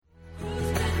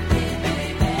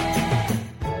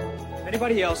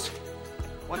anybody else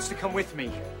wants to come with me,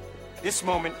 this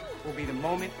moment will be the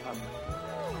moment of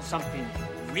something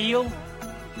real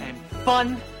and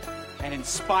fun and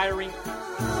inspiring.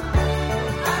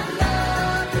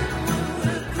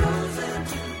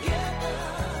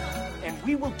 And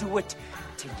we will do it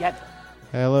together.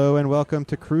 Hello and welcome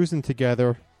to Cruising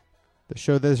Together, the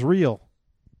show that is real,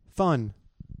 fun,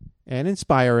 and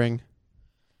inspiring.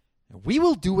 We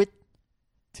will do it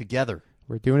together.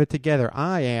 We're doing it together.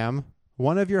 I am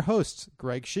one of your hosts,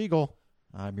 Greg Schiegel.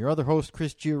 I'm your other host,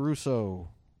 Chris Giarusso.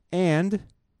 And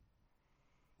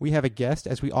we have a guest,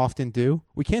 as we often do.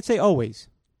 We can't say always.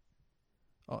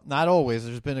 Not always.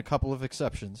 There's been a couple of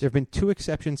exceptions. There have been 2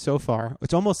 exceptions so far.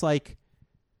 It's almost like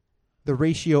the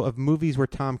ratio of movies where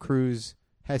Tom Cruise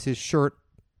has his shirt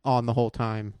on the whole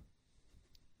time.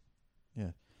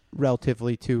 Yeah.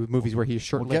 Relatively to movies where he's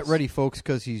shirtless. Well, get ready, folks,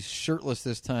 because he's shirtless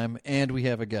this time, and we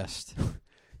have a guest.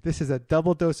 This is a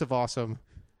double dose of awesome.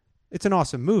 It's an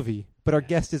awesome movie, but our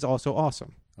guest is also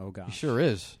awesome. Oh, gosh. He sure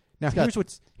is. Now, here's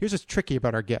what's tricky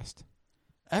about our guest.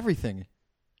 Everything.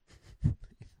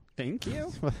 Thank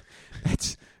you.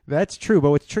 That's true, but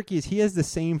what's tricky is he has the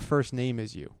same first name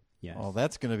as you. Yes. Oh,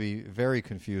 that's going to be very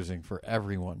confusing for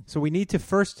everyone. So we need to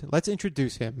first let's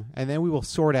introduce him, and then we will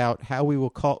sort out how we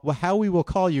will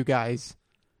call you guys,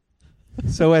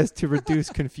 so as to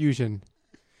reduce confusion.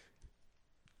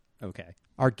 Okay.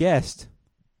 Our guest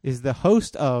is the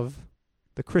host of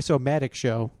the Chris-O-Matic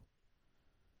Show,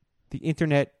 the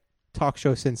internet talk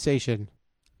show sensation,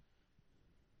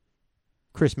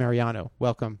 Chris Mariano.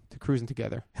 Welcome to Cruising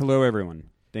Together. Hello, everyone.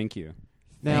 Thank you.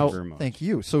 Now, Thank you very much. Thank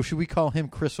you. So should we call him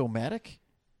Chris-O-Matic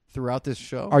throughout this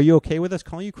show? are you okay with us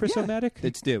calling you Chris-O-Matic?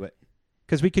 Let's do it.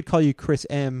 Because we could call you Chris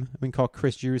M. We can call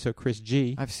Chris Giarusso Chris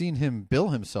G. I've seen him bill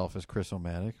himself as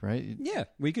Chris-O-Matic, right? Yeah,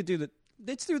 we could do the.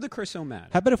 Let's do the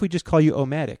Chris-O-Matic. How about if we just call you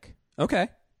Omatic? Okay.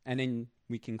 And then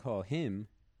we can call him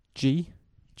G?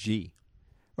 G.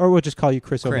 Or we'll just call you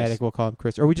Chris. Chris-O-Matic. We'll call him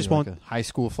Chris. Or we just Be won't. like a high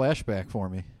school flashback for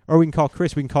me. Or we can call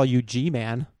Chris. We can call you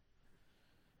G-Man.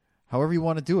 However you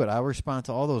want to do it. I'll respond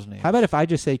to all those names. How about if I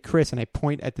just say Chris and I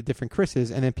point at the different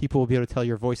Chris's, and then people will be able to tell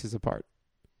your voices apart?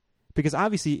 Because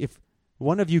obviously, if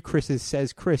one of you Chris's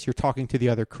says Chris, you're talking to the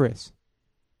other Chris.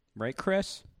 Right,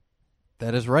 Chris?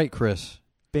 That is right, Chris.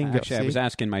 Bingo. Actually, I was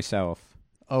asking myself.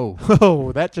 Oh,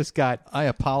 Oh, that just got... I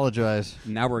apologize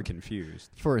Now we're confused.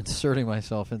 for inserting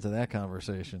myself into that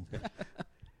conversation.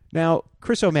 Now,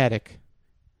 Chris-O-Matic,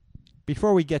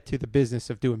 before we get to the business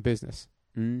of doing business,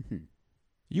 Mm-hmm.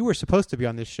 you were supposed to be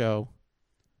on this show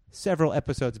several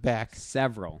episodes back.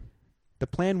 Several. The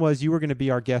plan was you were going to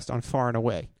be our guest on Far and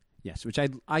Away. Yes, which I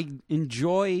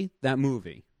enjoy that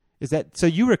movie. Is that so?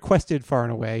 You requested Far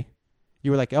and Away. You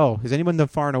were like, "Oh, has anyone done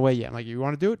Far and Away yet?" I'm like, "You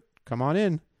want to do it? Come on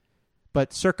in."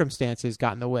 But circumstances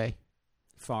got in the way.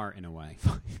 Far and Away.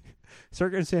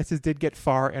 Circumstances did get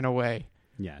Far and Away.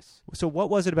 Yes. So,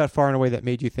 what was it about Far and Away that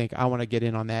made you think I want to get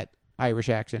in on that Irish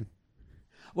action?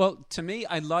 Well, to me,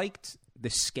 I liked the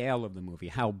scale of the movie,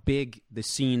 how big the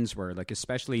scenes were, like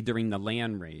especially during the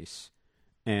land race,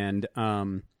 and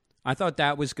I thought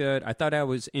that was good. I thought that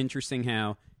was interesting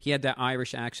how he had that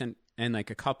Irish accent, and like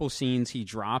a couple scenes he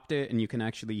dropped it, and you can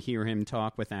actually hear him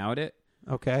talk without it.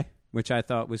 Okay. Which I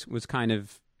thought was kind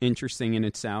of interesting in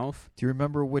itself. Do you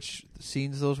remember which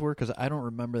scenes those were? Because I don't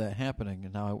remember that happening.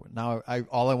 And now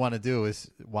all I want to do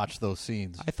is watch those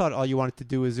scenes. I thought all you wanted to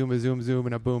do was zoom, a zoom, zoom,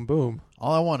 and a boom, boom.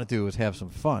 All I want to do is have some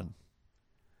fun.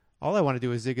 All I want to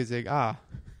do is zig a zig ah.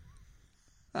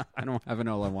 I don't have an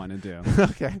all I want to do.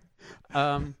 Okay.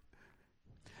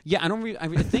 Yeah, I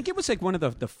think it was like one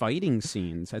of the fighting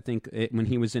scenes. I think when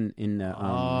he was in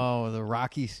the. The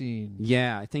Rocky scene.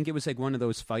 Yeah, I think it was like one of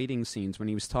those fighting scenes when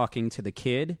he was talking to the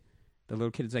kid. The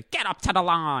little kid is like, "Get up to the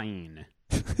line."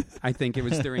 I think it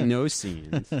was during those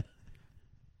scenes.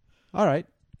 All right.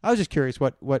 I was just curious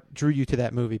what drew you to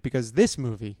that movie, because this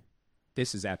movie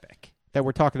This is epic. that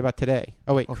we're talking about today.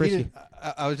 Oh wait, Oh, Chris.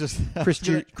 I was just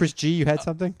Chris G. You had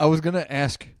something? I was gonna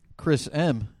ask Chris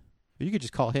M. You could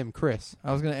just call him Chris.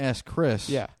 I was gonna ask Chris.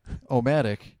 Yeah.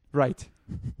 Omatic. Right.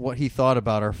 What he thought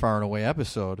about our Far and Away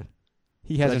episode.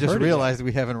 He hasn't. I just heard it realized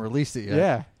we haven't released it yet. yet.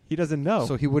 Yeah. He doesn't know.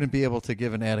 So he wouldn't be able to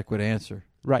give an adequate answer.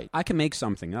 Right. I can make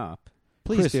something up.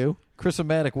 Please Chris, do. Chris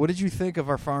Omatic, what did you think of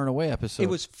our Far and Away episode? It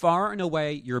was far and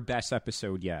away your best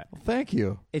episode yet. Well, thank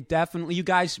you. It definitely, you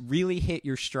guys really hit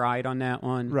your stride on that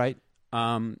one. Right.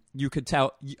 You could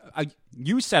tell.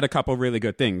 You said a couple really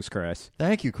good things, Chris.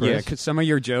 Thank you, Chris. Yeah, because some of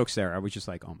your jokes there, I was just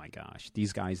like, oh my gosh,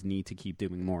 these guys need to keep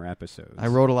doing more episodes. I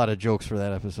wrote a lot of jokes for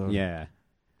that episode. Yeah.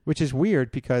 Which is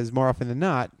weird because more often than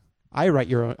not, I write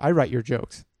your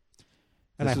jokes,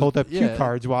 and This I is- hold up cue yeah.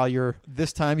 cards while you're.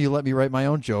 This time you let me write my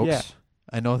own jokes. Yeah.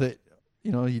 I know that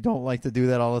you don't like to do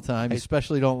that all the time. You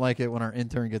especially don't like it when our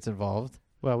intern gets involved.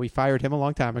 Well, we fired him a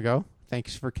long time ago.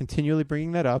 Thanks for continually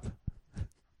bringing that up.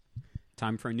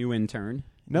 Time for a new intern.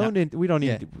 No, we don't need.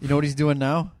 Yeah. You know what he's doing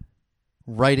now?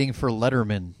 Writing for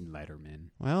Letterman.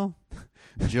 Well,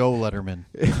 Joe Letterman.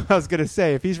 I was gonna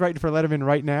say if he's writing for Letterman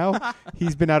right now,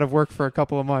 he's been out of work for a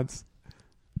couple of months.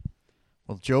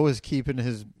 Well, Joe is keeping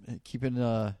his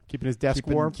desk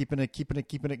warm, keeping it going,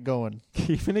 keeping it going.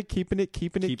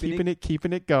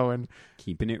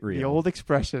 Keeping it real. The old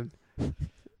expression.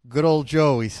 Good old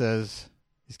Joe, he says,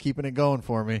 he's keeping it going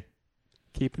for me.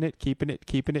 Keeping it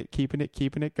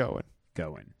going.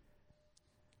 Going.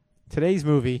 Today's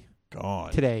movie.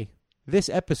 Gone. This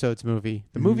episode's movie.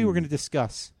 The movie we're going to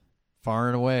discuss. Far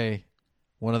and away,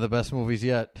 one of the best movies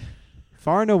yet.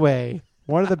 Far and away,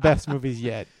 one of the best movies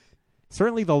yet.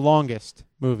 Certainly the longest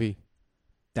movie.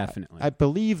 Definitely. I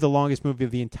believe the longest movie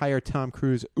of the entire Tom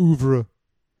Cruise oeuvre.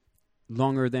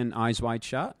 Longer than Eyes Wide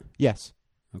Shut? Yes.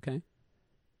 Okay.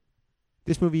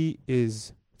 This movie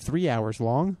is 3 hours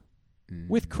long.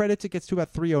 With credits, it gets to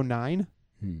about 3:09.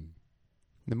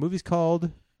 The movie's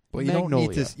called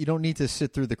Magnolia. You don't need to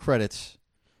sit through the credits.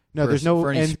 No, there's no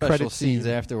for any end special credit scenes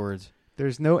scene. afterwards.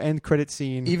 There's no end credit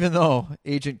scene. Even though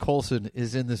Agent Coulson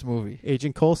is in this movie.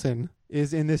 Agent Coulson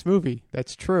is in this movie.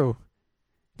 That's true.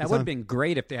 That would have been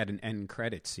great if they had an end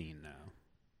credit scene,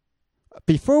 though.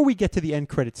 Before we get to the end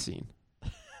credit scene.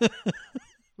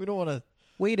 We don't want to...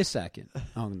 Wait a second.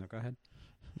 Oh, no, go ahead.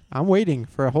 I'm waiting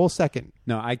for a whole second.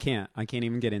 No, I can't. I can't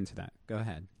even get into that. Go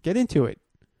ahead. Get into it.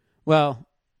 Well,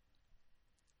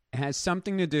 it has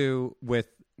something to do with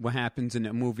what happens in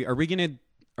a movie. Are we gonna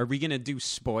do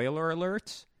spoiler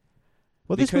alerts?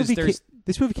 Well, this movie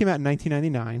came out in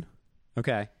 1999.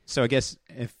 Okay, so I guess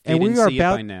if they and didn't see it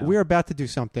by now, we are about to do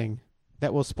something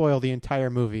that will spoil the entire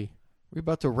movie. We're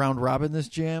about to round robin this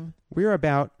jam. We are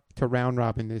about to round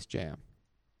robin this jam.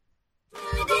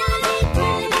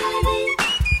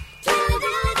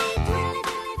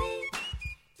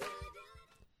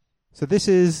 So this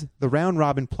is the round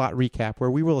robin plot recap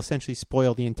where we will essentially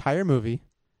spoil the entire movie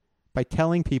by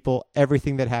telling people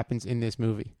everything that happens in this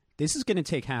movie. this is going to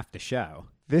take half the show.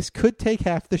 This could take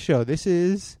half the show. This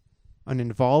is an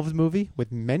involved movie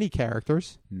with many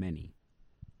characters. Many.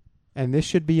 And this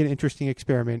should be an interesting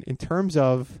experiment in terms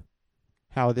of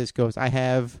how this goes. I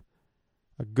have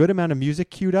a good amount of music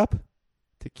queued up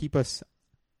to keep us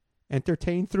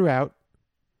entertained throughout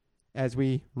as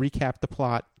we recap the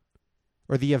plot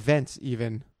or the events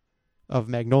even of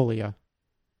Magnolia,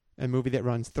 a movie that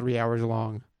runs 3 hours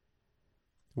long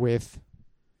with,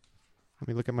 let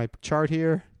me look at my chart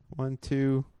here, 1,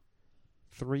 2,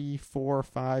 3, 4,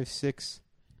 5, 6,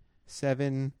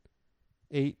 7,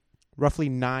 8, roughly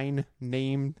 9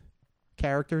 named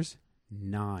characters.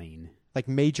 9. Like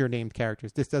major named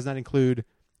characters. This does not include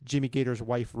Jimmy Gator's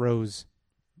wife, Rose.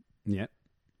 Yep.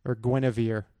 Or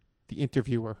Guinevere, the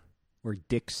interviewer. Or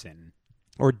Dixon.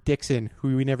 Or Dixon,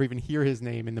 who we never even hear his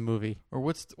name in the movie. Or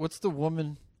what's the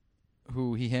woman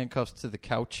who he handcuffs to the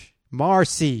couch?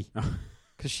 Marcy.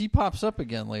 Because she pops up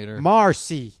again later.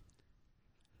 Marcy.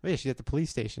 Oh, yeah, she's at the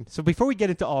police station. So before we get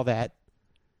into all that,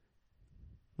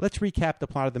 let's recap the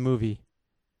plot of the movie.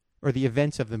 Or the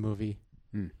events of the movie.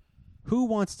 Who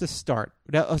wants to start?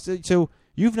 Now, so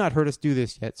you've not heard us do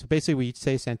this yet. So basically we each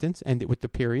say a sentence, end it with the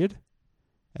period,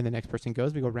 and the next person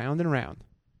goes. We go round and round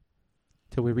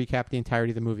till we recap the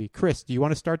entirety of the movie. Chris, do you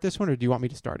want to start this one, or do you want me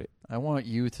to start it? I want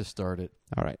you to start it.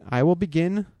 All right. I will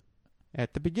begin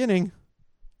at the beginning.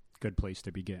 Good place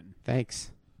to begin.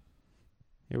 Thanks.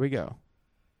 Here we go.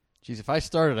 Jeez, if I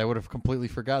started, I would have completely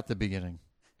forgot the beginning.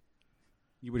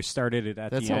 You would have started it at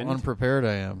That's the how end. unprepared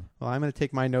I am. Well, I'm going to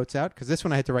take my notes out because this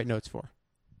one I had to write notes for.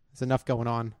 There's enough going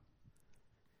on.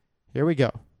 Here we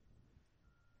go.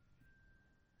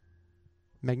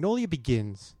 Magnolia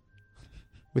begins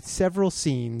with several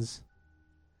scenes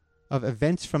of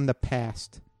events from the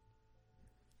past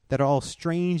that are all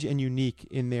strange and unique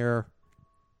in their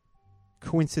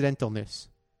coincidentalness.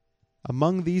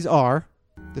 Among these are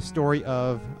the story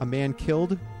of a man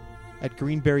killed at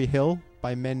Greenberry Hill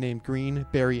by men named Green,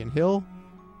 Berry, and Hill.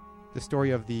 The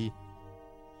story of the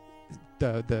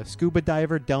scuba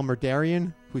diver Delmer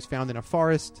Darien, who's found in a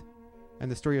forest.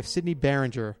 And the story of Sidney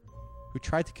Barringer, who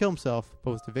tried to kill himself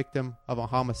but was the victim of a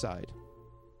homicide.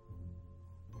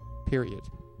 Period.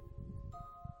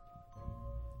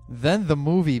 Then the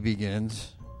movie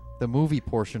begins, the movie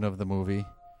portion of the movie,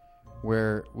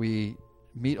 where we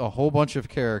meet a whole bunch of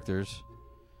characters.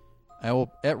 I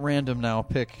will, at random now,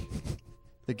 pick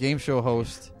the game show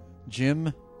host,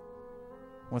 Jim.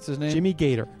 What's his name? Jimmy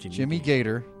Gator. Jimmy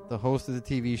Gator, the host of the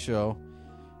TV show,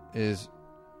 is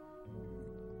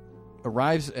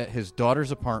arrives at his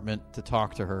daughter's apartment to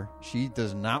talk to her. She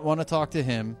does not want to talk to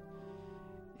him.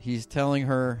 He's telling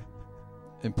her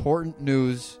important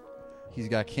news. He's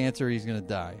got cancer. He's going to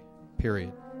die.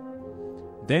 Period.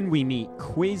 Then we meet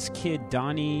Quiz Kid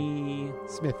Donnie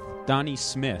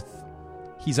Smith.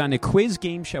 He's on a quiz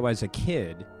game show as a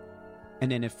kid,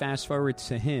 and then it fast forwards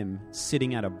to him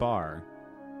sitting at a bar.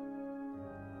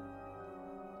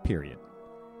 Period.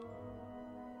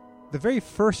 The very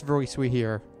first voice we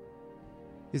hear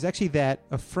is actually that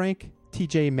of Frank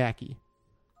T.J. Mackey,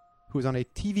 who is on a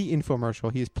TV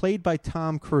infomercial. He is played by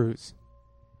Tom Cruise.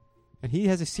 And he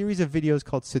has a series of videos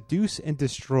called Seduce and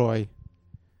Destroy,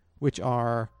 which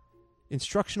are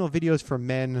instructional videos for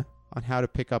men on how to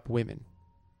pick up women.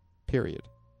 Period.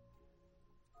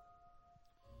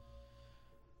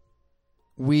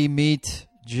 We meet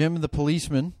Jim the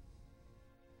policeman.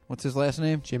 What's his last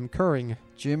name? Jim Curring.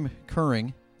 Jim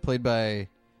Curring, played by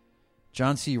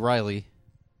John C. Reilly.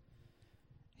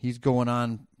 He's going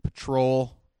on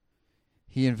patrol.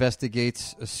 He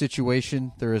investigates a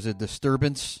situation. There is a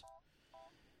disturbance.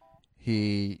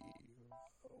 He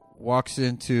walks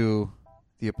into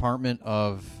the apartment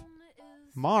of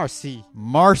Marcy.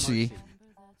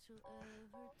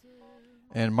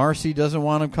 And Marcy doesn't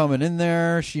want him coming in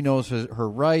there. She knows her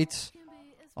rights.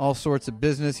 All sorts of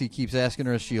business. He keeps asking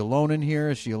her, is she alone in here?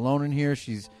 Is she alone in here?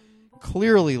 She's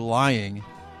clearly lying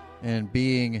and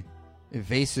being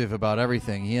evasive about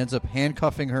everything. He ends up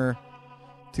handcuffing her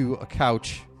to a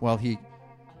couch while he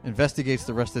investigates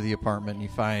the rest of the apartment. And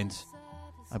he finds,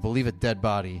 I believe, a dead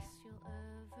body.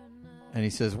 And he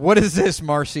says, what is this,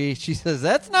 Marcy? She says,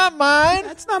 that's not mine.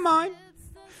 That's not mine.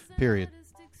 Period.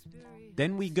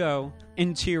 Then we go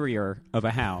interior of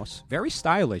a house, very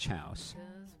stylish house.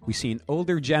 We see an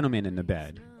older gentleman in the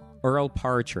bed, Earl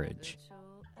Partridge.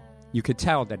 You could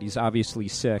tell that he's obviously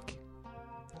sick.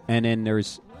 And then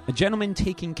there's a gentleman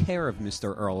taking care of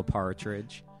Mr. Earl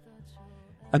Partridge.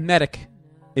 A medic,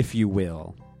 if you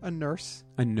will. A nurse.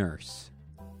 A nurse.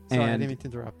 Sorry, I didn't mean to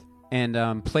interrupt.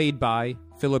 And played by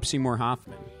Philip Seymour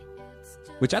Hoffman,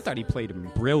 which I thought he played him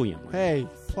brilliantly. Hey,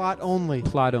 plot only.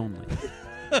 Plot only.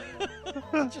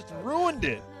 Just ruined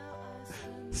it.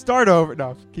 Start over.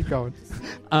 No, keep going.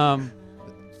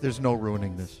 There's no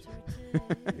ruining this.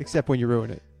 Except when you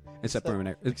ruin it. Except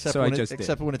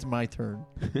when it's my turn.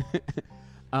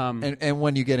 And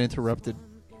when you get interrupted.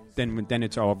 Then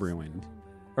it's all ruined.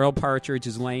 Earl Partridge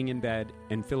is laying in bed,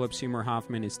 and Philip Seymour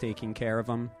Hoffman is taking care of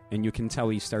him, and you can tell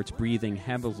he starts breathing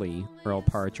heavily, Earl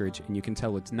Partridge, and you can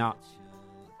tell it's not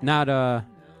he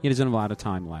doesn't have a lot of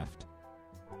time left.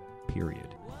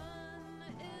 Period.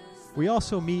 We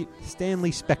also meet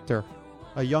Stanley Spector,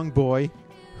 a young boy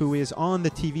who is on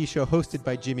the TV show hosted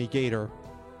by Jimmy Gator.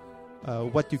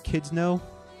 What Do Kids Know?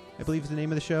 I believe is the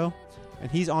name of the show.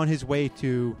 And he's on his way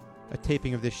to a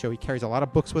taping of this show. He carries a lot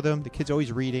of books with him. The kid's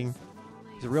always reading.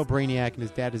 He's a real brainiac, and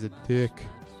his dad is a dick.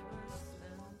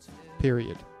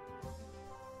 Period.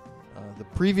 The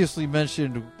previously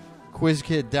mentioned quiz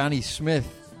kid Donnie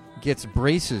Smith gets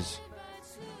braces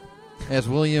as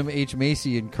William H.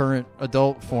 Macy in current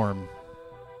adult form.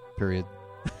 Period.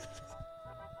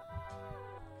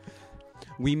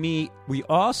 We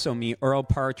also meet Earl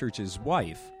Partridge's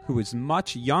wife, who is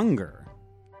much younger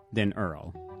than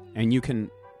Earl, and you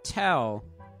can tell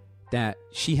that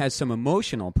she has some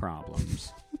emotional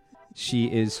problems. She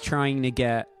is trying to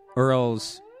get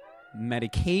Earl's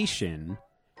medication,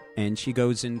 and she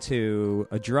goes into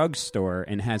a drugstore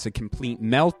and has a complete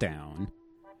meltdown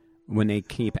when they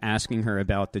keep asking her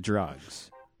about the drugs.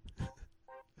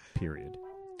 Period.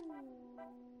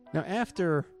 Now,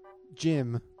 after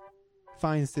Jim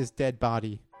finds this dead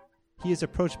body, he is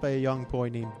approached by a young boy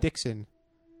named Dixon,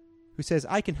 who says,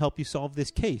 I can help you solve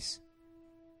this case,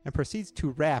 and proceeds to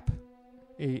rap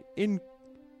a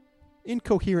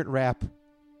incoherent rap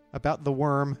about the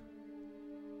worm.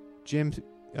 Jim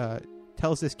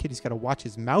tells this kid he's got to watch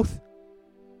his mouth.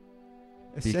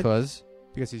 Because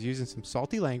he's using some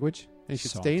salty language, and he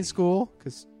should stay in school,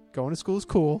 because going to school is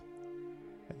cool.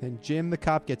 And then Jim, the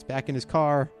cop, gets back in his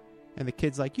car, and the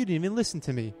kid's like, you didn't even listen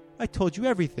to me. I told you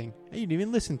everything, and you didn't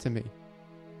even listen to me.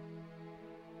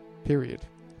 Period.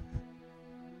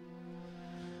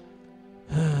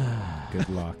 Good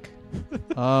luck.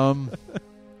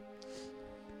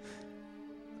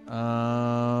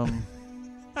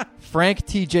 Frank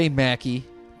T.J. Mackey,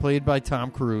 played by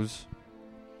Tom Cruise,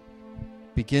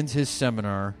 begins his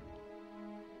seminar,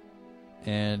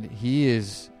 and he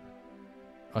is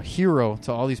a hero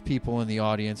to all these people in the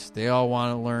audience. They all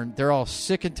want to learn. They're all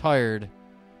sick and tired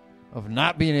of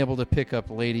not being able to pick up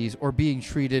ladies or being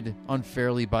treated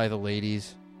unfairly by the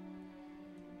ladies.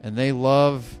 And they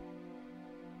love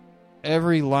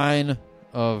every line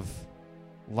of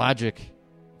logic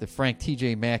that Frank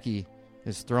T.J. Mackey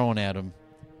is throwing at him.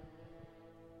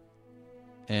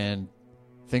 And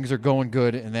things are going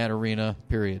good in that arena,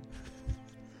 period.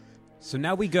 So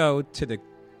now we go to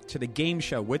the game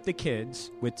show with the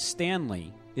kids, with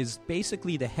Stanley is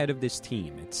basically the head of this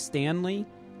team. It's Stanley,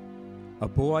 a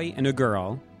boy and a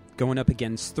girl, going up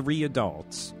against 3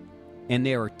 adults. And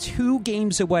they are 2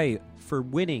 games away for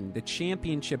winning the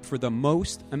championship for the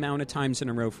most amount of times in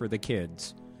a row for the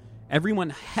kids. Everyone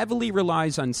heavily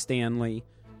relies on Stanley,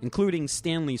 including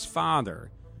Stanley's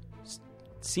father.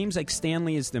 Seems like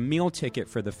Stanley is the meal ticket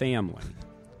for the family.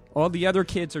 All the other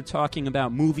kids are talking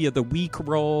about movie of the week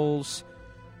roles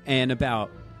and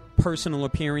about personal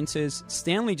appearances.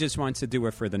 Stanley just wants to do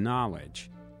it for the knowledge.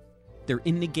 They're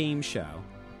in the game show,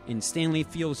 and Stanley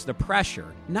feels the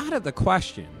pressure, not of the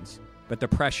questions, but the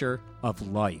pressure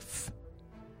of life.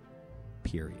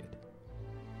 Period.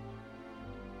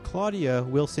 Claudia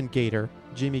Wilson Gator,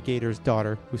 Jimmy Gator's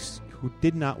daughter, who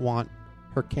did not want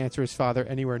her cancerous father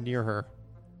anywhere near her,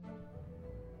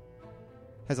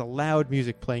 has a loud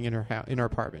music playing in her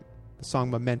apartment. The song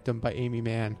 "Momentum" by Amy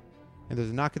Mann. And there's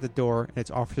a knock at the door, and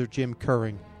it's Officer Jim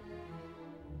Curring,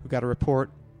 who got a report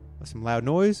of some loud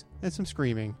noise and some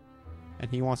screaming.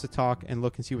 And he wants to talk and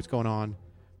look and see what's going on.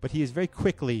 But he is very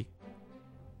quickly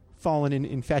fallen in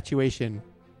infatuation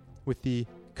with the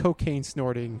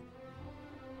cocaine-snorting,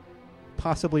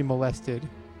 possibly molested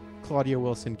Claudia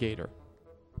Wilson Gator.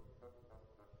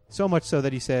 So much so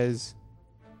that he says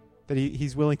that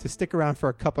he's willing to stick around for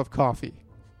a cup of coffee.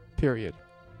 Period.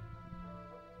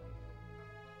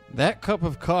 That cup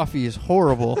of coffee is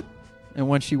horrible. And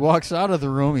when she walks out of the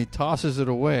room, he tosses it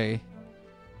away.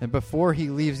 And before he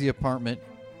leaves the apartment,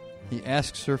 he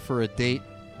asks her for a date,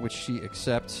 which she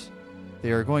accepts.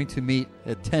 They are going to meet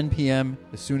at 10 p.m.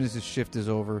 as soon as his shift is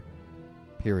over.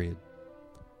 Period.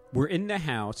 We're in the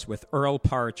house with Earl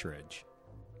Partridge.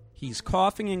 He's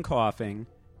coughing and coughing,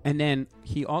 and then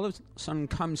he all of a sudden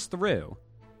comes through.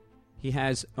 He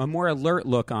has a more alert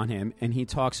look on him, and he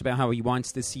talks about how he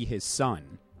wants to see his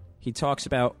son. He talks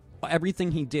about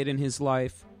everything he did in his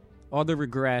life, all the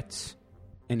regrets,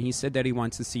 and he said that he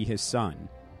wants to see his son.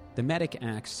 The medic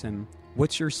asks him,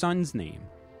 "What's your son's name?"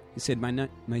 He said,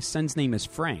 my son's name is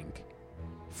Frank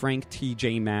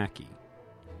T.J. Mackey.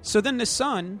 So then the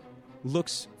son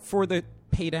looks for the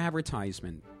paid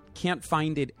advertisement, can't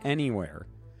find it anywhere.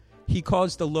 He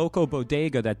calls the local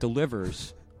bodega that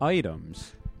delivers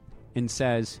items and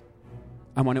says,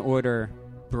 "I want to order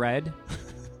bread,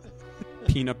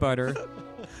 peanut butter,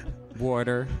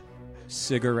 water,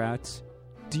 cigarettes.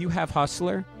 Do you have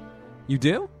Hustler? You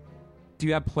do? Do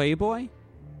you have Playboy?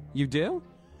 You do?"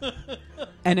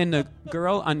 And then the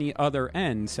girl on the other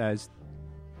end says,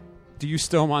 "Do you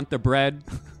still want the bread,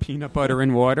 peanut butter,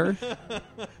 and water?"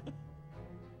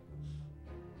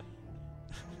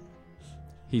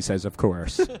 He says, "Of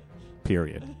course."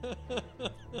 Period.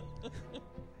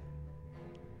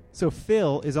 So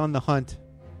Phil is on the hunt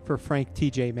for Frank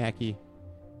T.J. Mackey.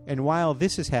 And while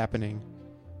this is happening,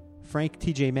 Frank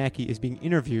T.J. Mackey is being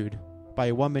interviewed by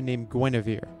a woman named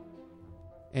Guinevere.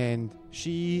 And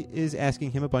she is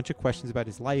asking him a bunch of questions about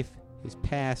his life, his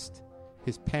past,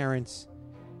 his parents.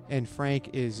 And Frank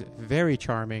is very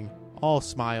charming, all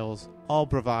smiles, all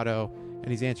bravado.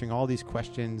 And he's answering all these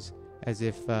questions as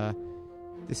if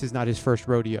this is not his first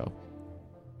rodeo.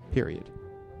 Period.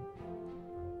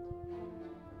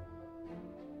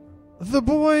 The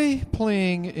boy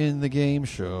playing in the game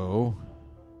show,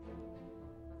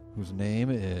 whose name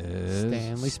is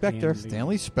Stanley Spector.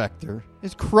 Stanley Spector,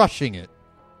 is crushing it.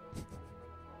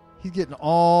 He's getting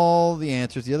all the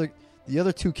answers. The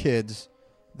other 2 kids,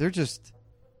 they're just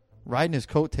riding his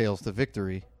coattails to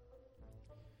victory.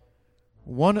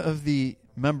 One of the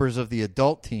members of the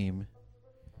adult team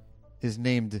is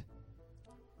named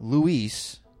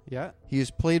Luis. Yeah. He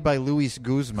is played by Luis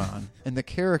Guzman, and the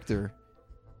character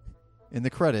in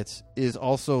the credits is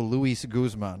also Luis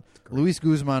Guzman. Luis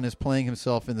Guzman is playing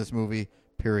himself in this movie,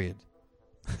 period.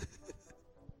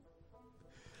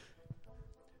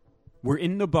 We're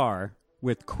in the bar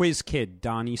with quiz kid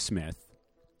Donnie Smith,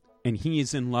 and he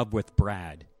is in love with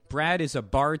Brad. Brad is a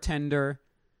bartender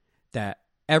that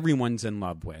everyone's in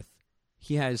love with.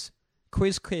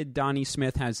 Quiz kid Donnie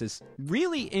Smith has this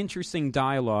really interesting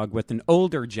dialogue with an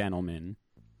older gentleman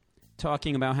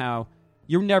talking about how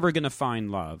you're never going to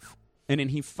find love. And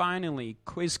then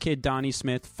quiz kid Donnie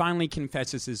Smith finally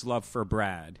confesses his love for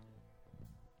Brad.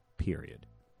 Period.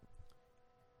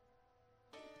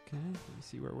 Okay, let me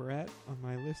see where we're at on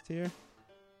my list here.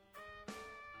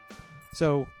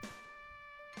 So,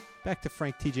 back to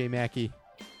Frank T.J. Mackey.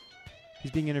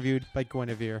 He's being interviewed by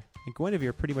Guinevere. And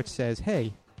Guinevere pretty much says,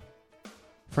 hey,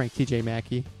 Frank T.J.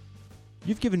 Mackey,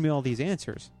 you've given me all these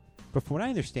answers. But from what I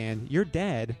understand, your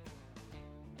dad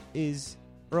is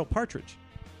Earl Partridge.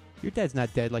 Your dad's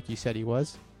not dead like you said he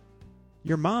was.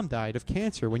 Your mom died of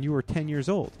cancer when you were 10 years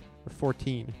old, or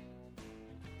 14.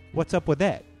 What's up with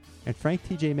that? And Frank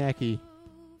T.J. Mackey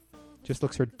just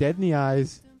looks her dead in the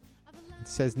eyes and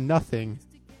says nothing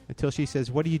until she says,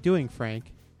 what are you doing,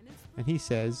 Frank? And he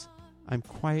says, I'm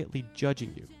quietly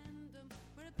judging you.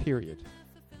 Period.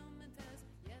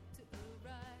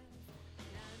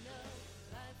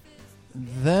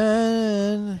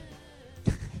 Then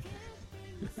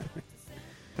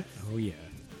Oh, yeah.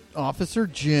 Officer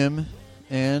Jim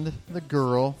and the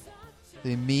girl,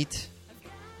 they meet.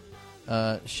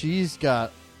 She's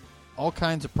got all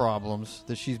kinds of problems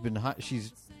that she's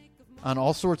on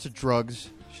all sorts of drugs.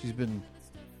 She's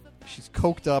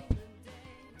coked up.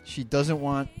 She doesn't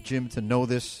want Jim to know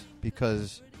this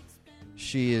because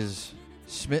she is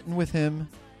smitten with him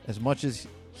as much as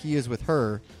he is with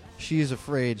her. She is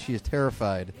afraid, she is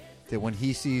terrified that when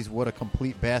he sees what a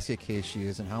complete basket case she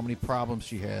is and how many problems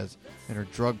she has and her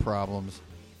drug problems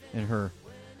and her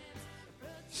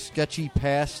sketchy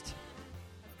past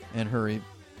and her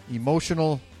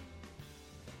emotional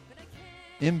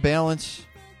imbalance,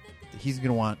 he's going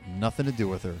to want nothing to do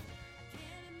with her.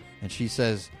 And she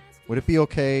says, would it be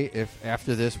okay if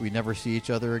after this we never see each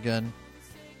other again?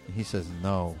 And he says,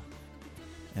 no.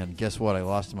 And guess what? I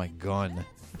lost my gun.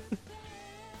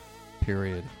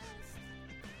 Period.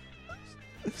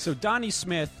 So Donnie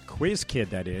Smith, quiz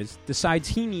kid that is, decides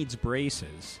he needs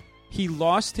braces. He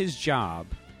lost his job,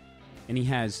 and he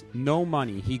has no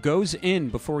money. He goes in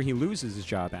before he loses his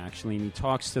job, actually, and he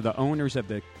talks to the owners of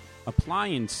the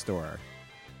appliance store,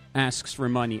 asks for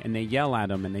money, and they yell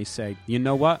at him, and they say, you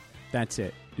know what? That's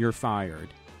it. You're fired.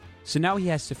 So now he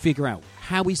has to figure out,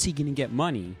 how is he going to get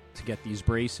money to get these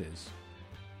braces?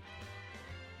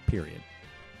 Period.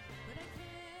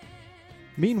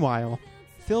 Meanwhile,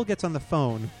 Phil gets on the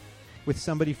phone with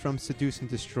somebody from Seduce and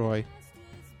Destroy,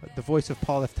 the voice of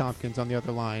Paul F. Tompkins on the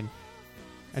other line,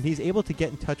 and he's able to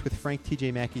get in touch with Frank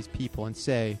T.J. Mackey's people and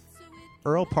say,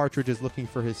 Earl Partridge is looking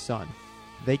for his son.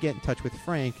 They get in touch with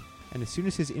Frank, and as soon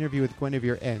as his interview with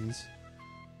Guinevere ends,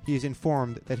 he is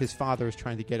informed that his father is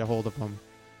trying to get a hold of him,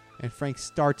 and Frank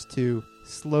starts to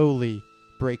slowly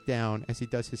break down as he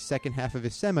does his second half of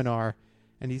his seminar,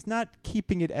 and he's not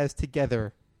keeping it as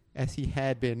together as he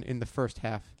had been in the first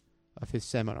half of his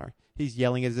seminar. He's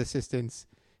yelling at his assistants.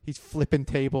 He's flipping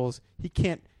tables. He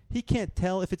can't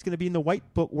tell if it's going to be in the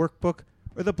white book workbook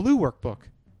or the blue workbook.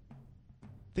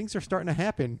 Things are starting to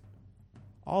happen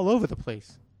all over the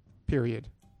place. Period.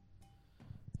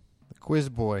 The quiz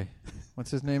boy.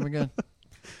 What's his name again?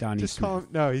 Donnie Just Smith. call him.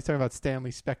 No, he's talking about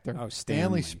Stanley Spector. Oh,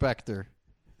 Stanley Spector.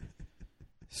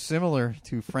 Similar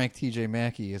to Frank T.J.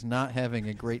 Mackey, is not having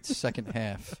a great second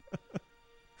half.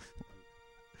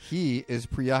 He is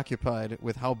preoccupied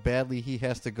with how badly he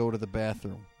has to go to the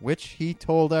bathroom, which he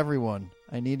told everyone,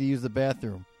 I need to use the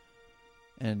bathroom.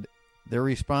 And their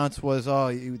response was,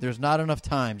 there's not enough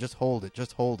time. Just hold it.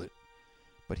 Just hold it.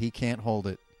 But he can't hold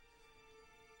it.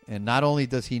 And not only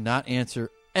does he not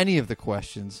answer any of the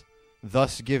questions,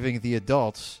 thus giving the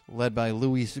adults, led by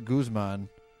Luis Guzman,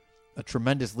 a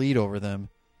tremendous lead over them,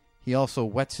 he also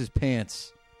wets his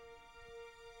pants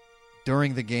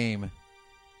during the game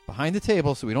behind the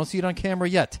table, so we don't see it on camera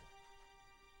yet.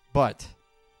 But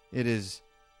it is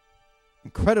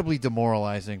incredibly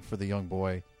demoralizing for the young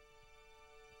boy.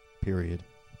 Period.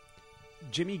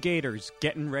 Jimmy Gator's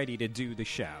getting ready to do the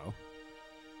show,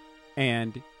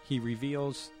 and he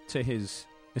reveals to his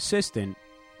assistant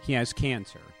he has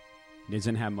cancer. He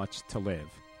doesn't have much to live.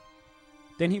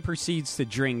 Then he proceeds to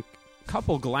drink a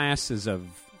couple glasses of,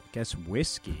 I guess,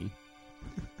 whiskey.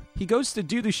 He goes to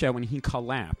do the show and he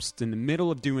collapsed in the middle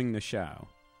of doing the show.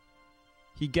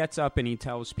 He gets up and he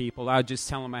tells people, I'll just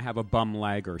tell him I have a bum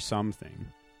leg or something.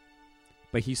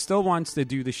 But he still wants to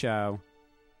do the show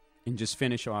and just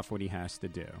finish off what he has to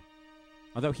do.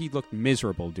 Although he looked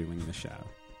miserable doing the show.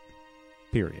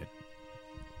 Period.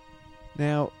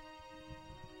 Now,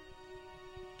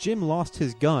 Jim lost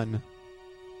his gun.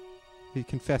 He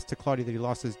confessed to Claudia that he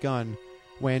lost his gun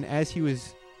when, as he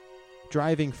was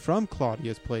driving from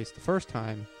Claudia's place the first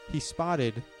time, he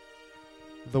spotted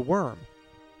the worm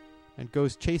and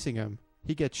goes chasing him.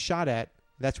 He gets shot at.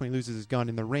 That's when he loses his gun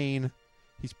in the rain.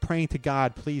 He's praying to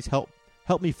God, please help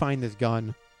me find this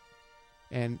gun.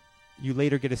 And you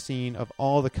later get a scene of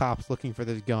all the cops looking for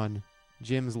this gun,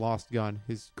 Jim's lost gun,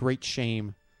 his great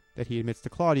shame that he admits to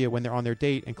Claudia when they're on their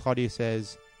date, and Claudia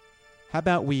says, how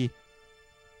about we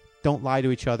don't lie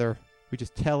to each other, we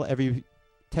just tell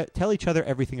tell each other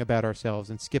everything about ourselves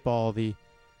and skip all the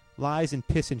lies and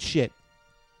piss and shit.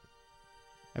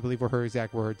 I believe were her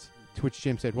exact words. To which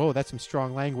Jim said, "Whoa, that's some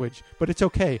strong language, but it's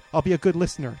okay. I'll be a good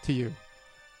listener to you."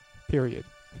 Period.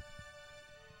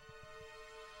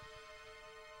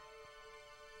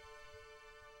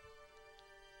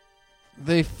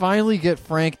 They finally get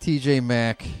Frank T.J.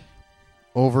 Mack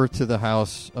over to the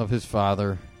house of his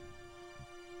father.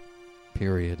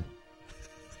 Period.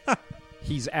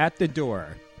 He's at the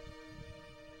door.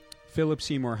 Philip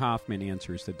Seymour Hoffman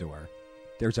answers the door.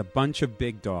 There's a bunch of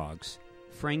big dogs.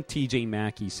 Frank T.J.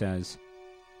 Mackey says,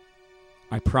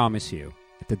 "I promise you,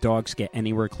 if the dogs get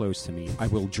anywhere close to me, I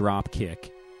will drop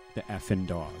kick the effing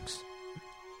dogs.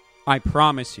 I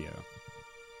promise you."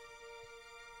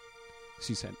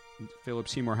 She said, Philip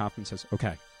Seymour Hoffman says,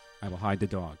 "Okay, I will hide the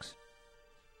dogs."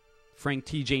 Frank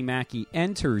T.J. Mackey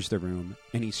enters the room,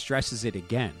 and he stresses it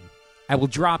again. "I will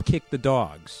drop kick the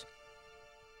dogs."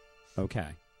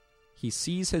 Okay. He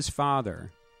sees his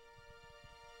father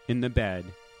in the bed,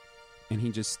 and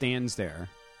he just stands there,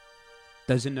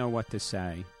 doesn't know what to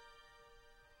say,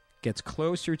 gets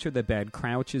closer to the bed,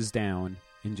 crouches down,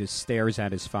 and just stares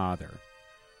at his father.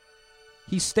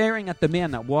 He's staring at the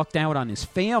man that walked out on his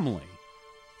family.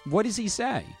 What does he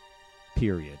say?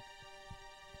 Period.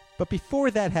 But before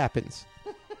that happens,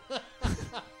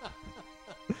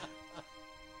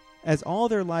 as all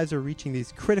their lives are reaching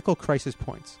these critical crisis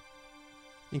points,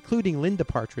 including Linda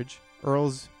Partridge,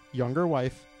 Earl's younger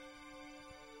wife,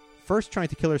 first trying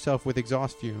to kill herself with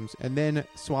exhaust fumes and then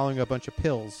swallowing a bunch of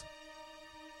pills,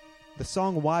 the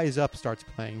song Wise Up starts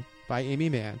playing by Amy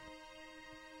Mann,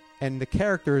 and the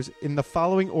characters in the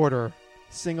following order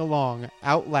sing along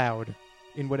out loud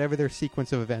in whatever their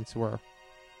sequence of events were.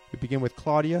 We begin with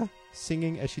Claudia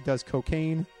singing as she does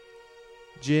cocaine,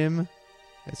 Jim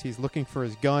as he's looking for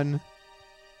his gun,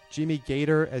 Jimmy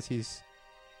Gator as he's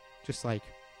just like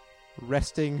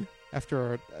resting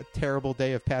after a terrible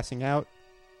day of passing out,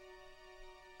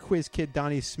 Quiz Kid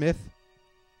Donnie Smith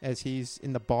as he's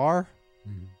in the bar,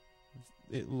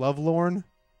 lovelorn,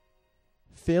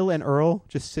 Phil and Earl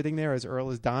just sitting there as Earl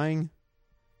is dying,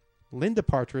 Linda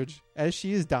Partridge as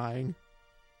she is dying,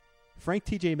 Frank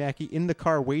T.J. Mackey in the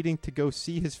car waiting to go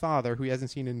see his father, who he hasn't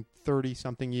seen in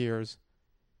 30-something years,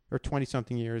 or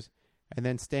 20-something years, and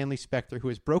then Stanley Spector, who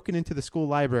has broken into the school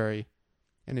library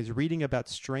and is reading about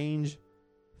strange...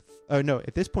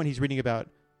 at this point he's reading about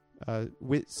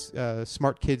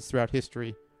smart kids throughout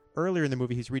history. Earlier in the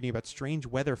movie, he's reading about strange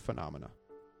weather phenomena.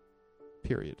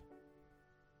 Period.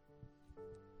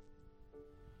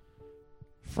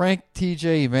 Frank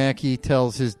T.J. Mackey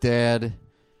tells his dad,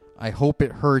 "I hope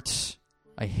it hurts.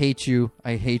 I hate you.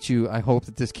 I hate you. I hope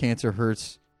that this cancer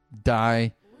hurts.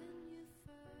 Die."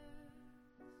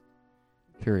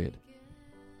 Period.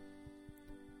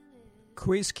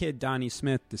 Quiz Kid Donnie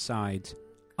Smith decides,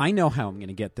 "I know how I'm going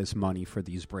to get this money for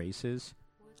these braces.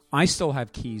 I still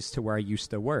have keys to where I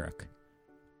used to work.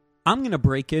 I'm going to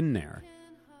break in there.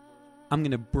 I'm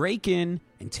going to break in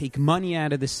and take money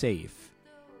out of the safe.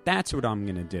 That's what I'm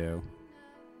going to do."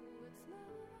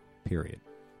 Period.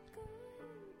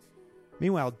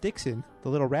 Meanwhile, Dixon, the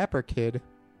little rapper kid,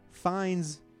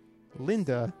 finds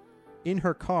Linda in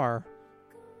her car,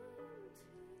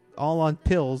 all on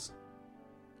pills,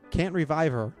 can't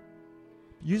revive her,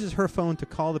 uses her phone to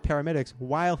call the paramedics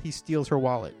while he steals her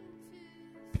wallet.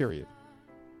 Period.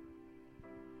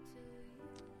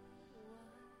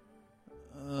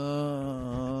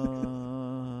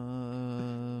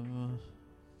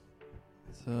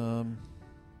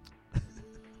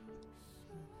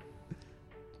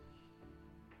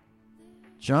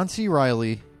 John C.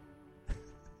 Reilly,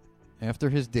 after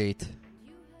his date,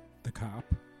 The cop.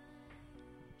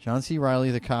 John C.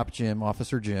 Reilly, the cop Jim,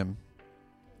 Officer Jim,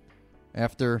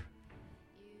 after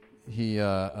he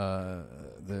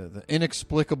the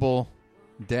inexplicable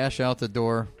dash out the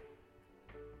door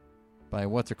by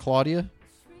Claudia.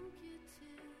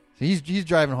 So he's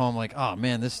driving home like, "Oh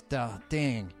man, this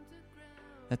dang,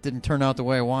 that didn't turn out the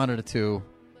way I wanted it to."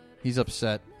 He's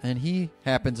upset, and he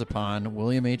happens upon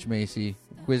William H. Macy,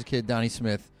 Quiz Kid Donnie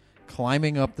Smith,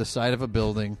 climbing up the side of a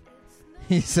building.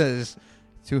 He says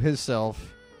to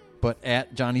himself, but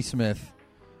at Johnny Smith,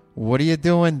 "What are you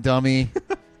doing, dummy?"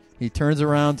 He turns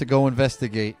around to go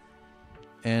investigate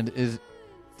and is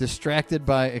distracted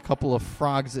by a couple of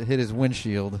frogs that hit his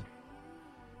windshield.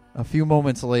 A few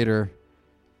moments later,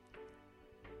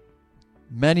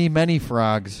 many, many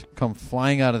frogs come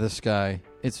flying out of the sky.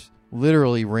 It's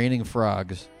literally raining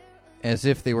frogs as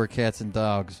if they were cats and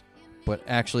dogs, but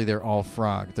actually they're all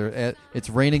frog. It's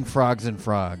raining frogs and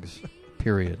frogs.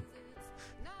 Period.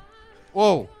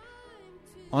 Whoa.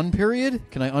 Unperiod?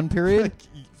 Can I unperiod?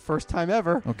 First time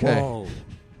ever. Okay. Whoa.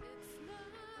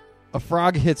 A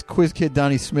frog hits Quiz Kid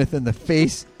Donnie Smith in the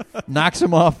face, knocks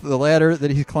him off the ladder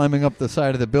that he's climbing up the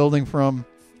side of the building from.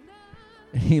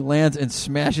 He lands and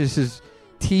smashes his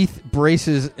teeth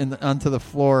braces onto the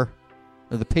floor,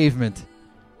 or the pavement,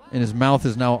 and his mouth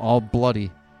is now all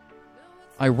bloody.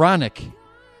 Ironic.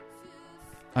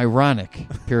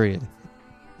 Period.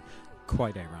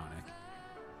 Quite ironic.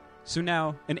 So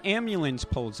now an ambulance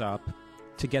pulls up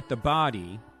to get the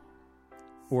body,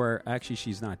 or actually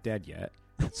she's not dead yet,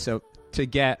 so to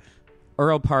get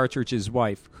Earl Partridge's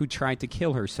wife, who tried to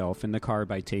kill herself in the car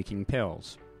by taking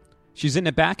pills. She's in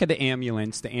the back of the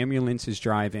ambulance. The ambulance is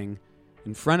driving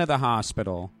in front of the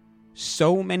hospital.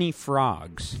 So many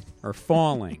frogs are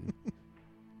falling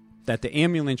that the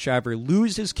ambulance driver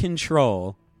loses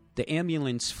control. The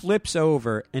ambulance flips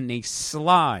over and they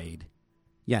slide.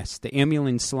 Yes, the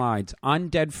ambulance slides on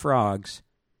dead frogs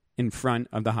in front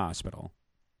of the hospital.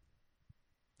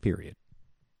 Period.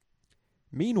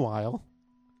 Meanwhile,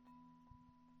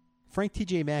 Frank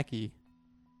T.J. Mackey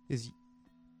is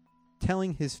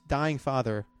telling his dying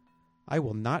father, "I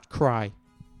will not cry.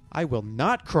 I will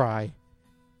not cry,"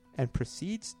 and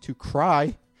proceeds to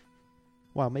cry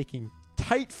while making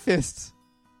tight fists.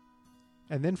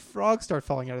 And then frogs start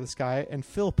falling out of the sky, and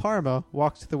Phil Parma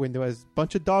walks to the window as a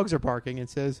bunch of dogs are barking and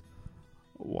says,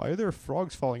 "Why are there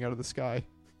frogs falling out of the sky?"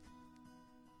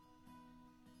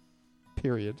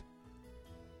 Period.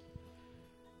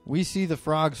 We see the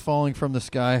frogs falling from the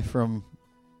sky from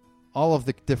all of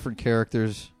the different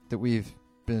characters that we've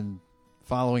been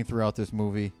following throughout this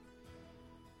movie.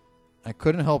 I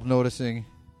couldn't help noticing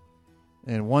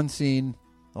in one scene,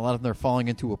 a lot of them are falling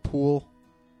into a pool.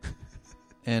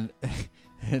 and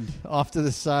off to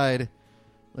the side,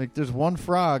 like there's one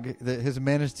frog that has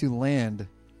managed to land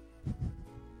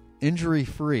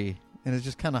injury-free and is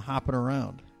just kind of hopping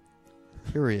around.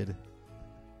 Period.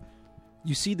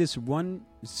 You see this one...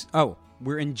 Oh,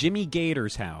 we're in Jimmy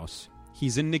Gator's house.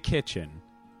 He's in the kitchen,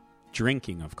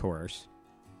 drinking, of course.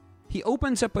 He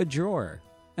opens up a drawer,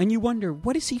 and you wonder,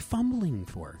 what is he fumbling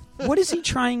for? What is he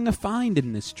trying to find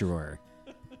in this drawer?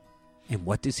 And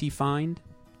what does he find?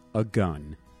 A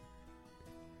gun.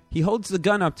 He holds the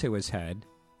gun up to his head,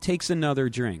 takes another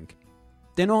drink.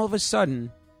 Then all of a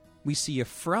sudden, we see a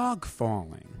frog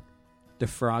falling. The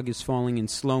frog is falling in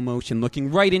slow motion,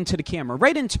 looking right into the camera,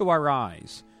 right into our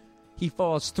eyes. He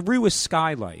falls through a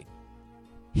skylight,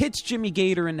 hits Jimmy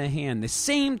Gator in the hand the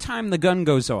same time the gun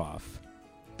goes off.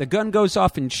 The gun goes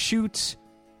off and shoots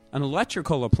an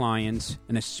electrical appliance,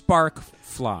 and a spark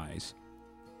flies.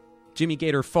 Jimmy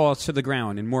Gator falls to the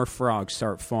ground, and more frogs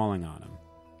start falling on him.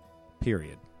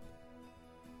 Period.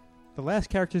 The last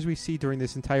characters we see during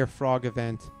this entire frog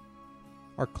event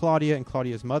are Claudia and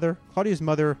Claudia's mother. Claudia's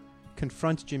mother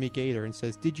confronts Jimmy Gator and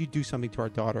says, "Did you do something to our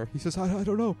daughter?" He says, I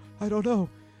don't know. I don't know.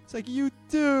 It's like, "You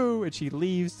do." And she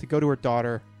leaves to go to her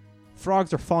daughter.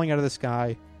 Frogs are falling out of the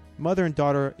sky. Mother and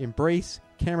daughter embrace.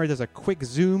 Camera does a quick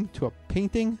zoom to a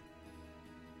painting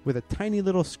with a tiny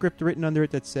little script written under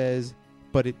it that says,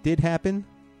 "But it did happen."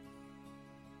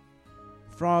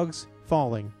 Frogs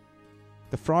falling.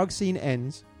 The frog scene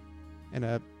ends, and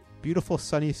a beautiful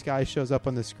sunny sky shows up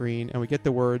on the screen, and we get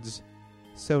the words,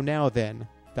 "So now then, ...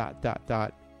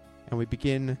 and we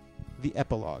begin the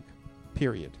epilogue.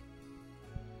 Period.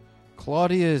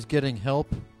 Claudia is getting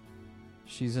help.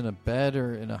 She's in a bed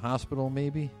or in a hospital,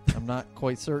 maybe. I'm not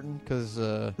quite certain, because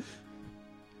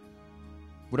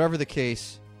whatever the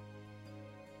case,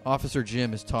 Officer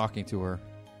Jim is talking to her,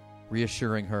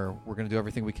 reassuring her, "We're going to do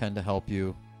everything we can to help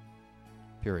you."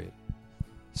 Period.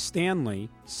 Stanley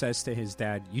says to his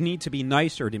dad, "You need to be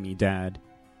nicer to me, Dad."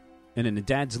 And then the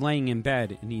dad's laying in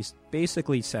bed, and he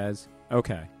basically says,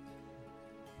 "Okay,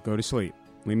 go to sleep.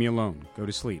 Leave me alone. Go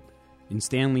to sleep." And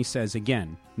Stanley says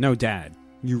again, "No, Dad,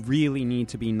 you really need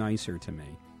to be nicer to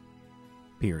me."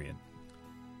 Period.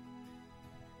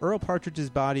 Earl Partridge's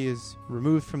body is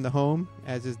removed from the home,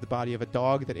 as is the body of a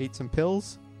dog that ate some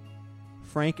pills.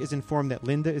 Frank is informed that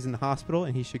Linda is in the hospital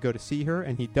and he should go to see her,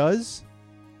 and he does.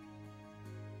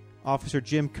 Officer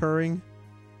Jim Curring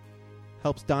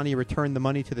helps Donnie return the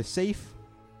money to the safe.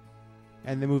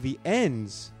 And the movie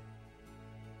ends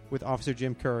with Officer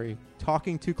Jim Curry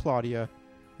talking to Claudia,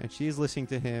 and she is listening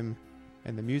to him,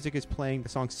 and the music is playing. The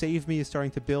song "Save Me" is starting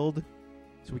to build,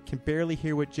 so we can barely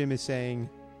hear what Jim is saying.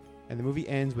 And the movie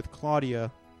ends with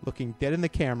Claudia looking dead in the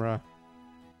camera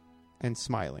and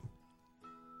smiling.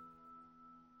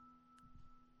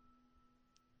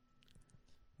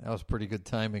 That was pretty good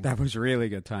timing. That was really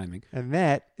good timing. And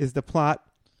that is the plot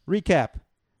recap.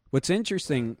 What's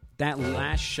interesting, that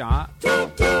last shot...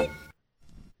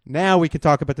 Now we can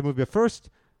talk about the movie. But first,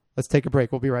 let's take a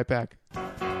break. We'll be right back.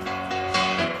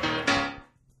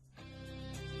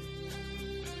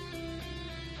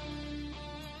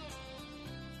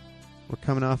 We're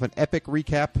coming off an epic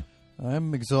recap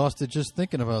I'm exhausted just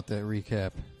thinking about that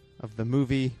recap. of the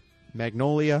movie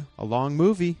Magnolia, a long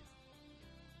movie.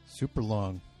 Super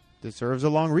long. Deserves a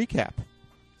long recap.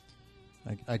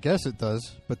 I guess it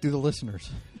does, but do the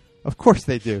listeners. Of course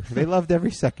they do. They loved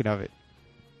every second of it.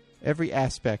 Every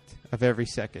aspect of every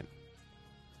second.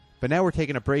 But now we're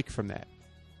taking a break from that.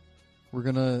 We're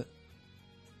gonna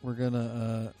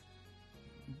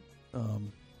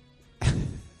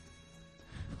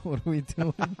what are we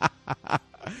doing?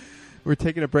 We're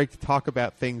taking a break to talk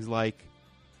about things like,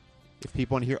 if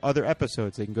people want to hear other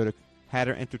episodes, they can go to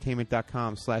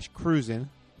hatterentertainment.com/cruisin'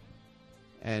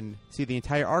 and see the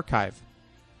entire archive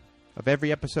of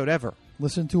every episode ever.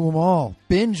 Listen to them all.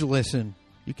 Binge listen.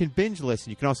 You can binge listen.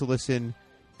 You can also listen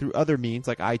through other means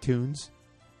like iTunes.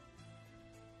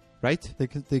 Right?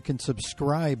 They can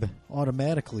subscribe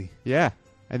automatically. Yeah.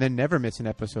 And then never miss an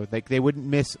episode. Like they wouldn't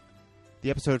miss the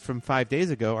episode from 5 days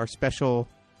ago, our special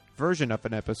version of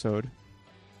an episode.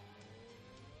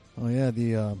 Oh yeah,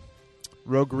 the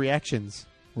Rogue Reactions.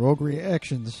 Rogue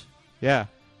Reactions. Yeah.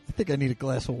 I think I need a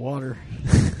glass of water.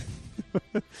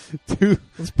 Dude.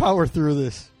 Let's power through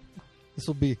this. This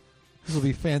will be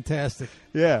fantastic.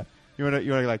 Yeah. You want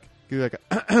to like do like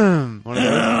a one of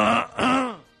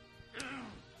those?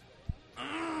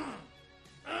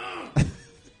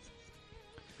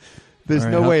 There's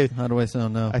All right, no way. How do I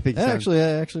sound now? I think that you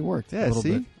sound- actually worked. a Yeah, little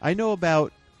see? bit. I know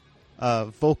about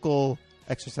vocal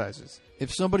exercises.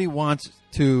 If somebody wants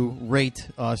to rate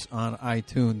us on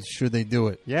iTunes, should they do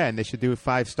it? Yeah, and they should do it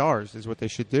 5 stars is what they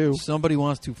should do. If somebody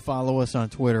wants to follow us on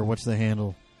Twitter, what's the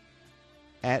handle?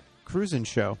 At Cruisin'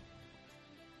 Show.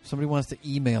 If somebody wants to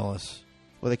email us.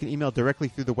 Well, they can email directly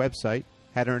through the website,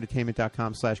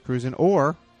 hatterentertainment.com/cruisin',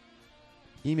 or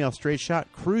email straight shot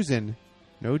cruisin',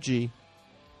 no G,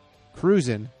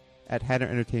 cruisin' at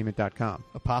hatterentertainment.com.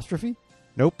 Apostrophe?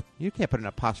 Nope. You can't put an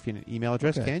apostrophe in an email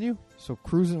address, Okay. can you? So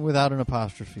cruising without an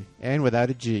apostrophe. And without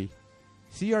a G.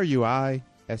 CRUISIN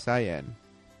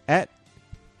at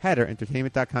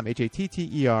hatterentertainment.com,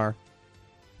 HATTER.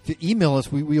 If you email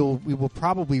us, we will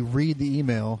probably read the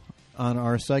email on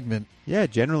our segment Yeah,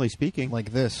 generally speaking.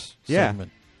 like this Yeah.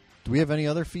 segment. Do we have any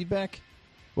other feedback?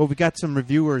 Well, we got some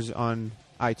reviewers on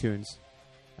iTunes.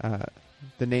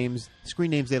 The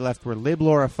screen names they left were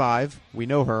LibLaura5. We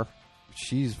know her.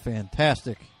 She's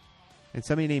fantastic. And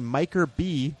somebody named Miker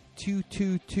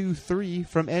B2223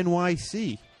 from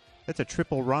NYC. That's a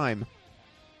triple rhyme.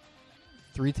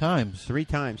 3 times. 3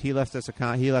 times. He left us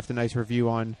he left a nice review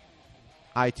on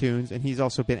iTunes, and he's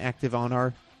also been active on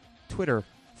our Twitter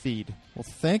feed. Well,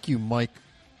 thank you,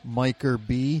 Miker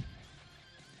B.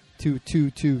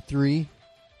 2223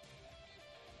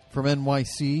 from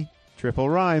NYC. Triple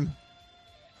rhyme.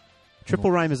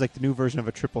 Triple rhyme is like the new version of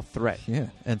a triple threat. Yeah,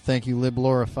 and thank you,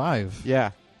 LibLaura5.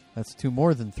 Yeah. That's 2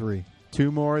 more than 3.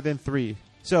 2 more than 3.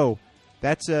 So,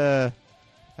 that's I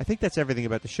think that's everything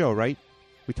about the show, right?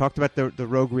 We talked about the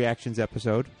Rogue Reactions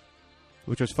episode,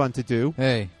 which was fun to do.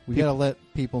 Hey, we got to let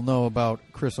people know about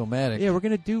Chris O'Matic. Yeah, we're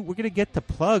gonna get to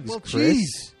plugs, Well, Chris.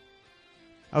 jeez.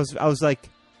 I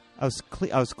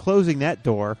was closing that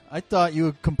door. I thought you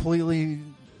had completely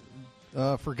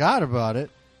forgot about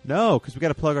it. No, because we got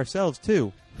to plug ourselves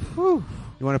too. Whew.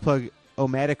 You want to plug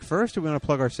O'Matic first, or we want to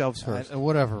plug ourselves first?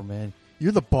 Whatever, man.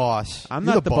 You're the boss. I'm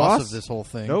You're not the the boss boss. of this whole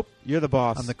thing. Nope, you're the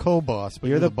boss. I'm the co-boss,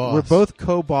 but you're the boss. We're both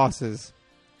co-bosses,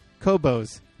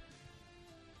 co-bos.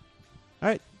 All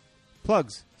right,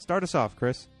 plugs. Start us off,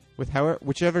 Chris, with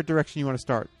whichever direction you want to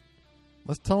start.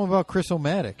 Let's tell them about Chris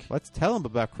O'Matic. Let's tell them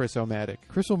about Chris O'Matic.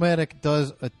 Chris O'Matic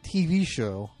does a TV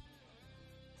show,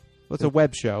 Well, it's a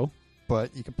web show.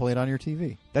 but you can play it on your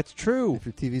TV That's true. if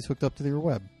your TV's hooked up to your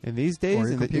web. In these Or days,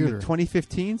 your in the computer.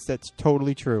 2015s, that's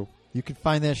totally true. You can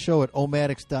find that show at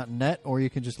omatics.net, or you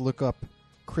can just look up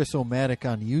Chris O'Matic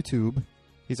on YouTube.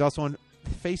 He's also on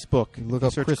Facebook. You look You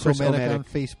up search Chris O'Matic on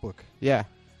Facebook. Yeah,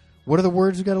 What are the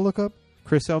words you got to look up?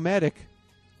 Chris O'Matic.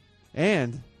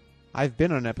 And I've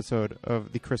been on an episode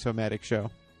of the Chris O'Matic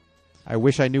Show. I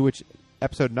wish I knew which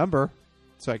episode number,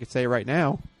 so I could say it right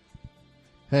now.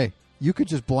 Hey, you could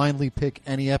just blindly pick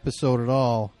any episode at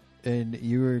all, and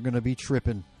you're going to be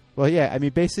tripping. Well, yeah, I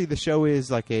mean, basically the show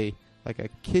is like a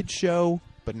kid show,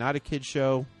 but not a kid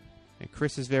show. And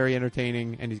Chris is very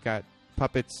entertaining, and he's got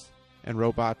puppets and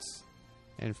robots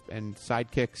and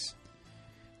sidekicks.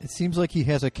 It seems like he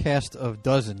has a cast of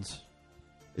dozens.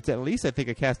 It's at least, I think,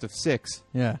 a cast of 6.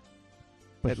 Yeah.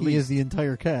 But At he least. is the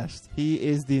entire cast, He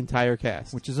is the entire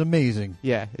cast. which is amazing.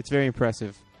 Yeah, it's very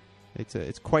impressive.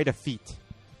 It's quite a feat.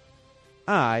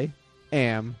 I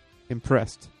am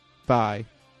impressed by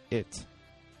it.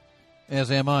 As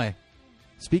am I.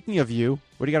 Speaking of you,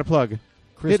 what do you got to plug?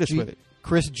 Hit us with it.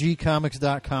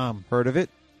 ChrisGComics.com. Heard of it?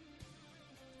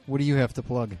 What do you have to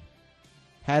plug?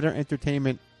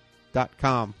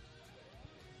 HatterEntertainment.com.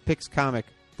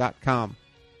 PixComic.com.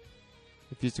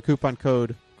 If you use the coupon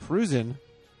code CRUISIN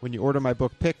when you order my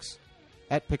book Pix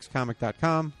at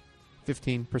PixComic.com,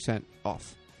 15%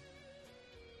 off.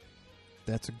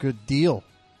 That's a good deal.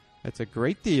 That's a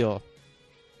great deal.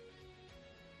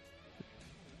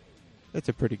 That's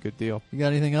a pretty good deal. You got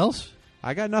anything else?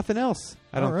 I got nothing else,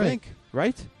 I don't All right. think.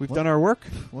 Right? We've done our work.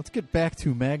 Let's get back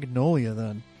to Magnolia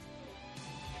then.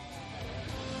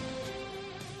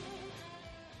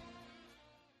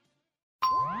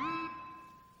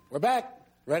 We're back,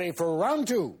 ready for round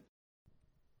two.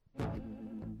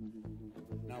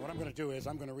 Now, what I'm going to do is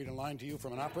I'm going to read a line to you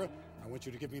from an opera. I want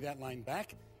you to give me that line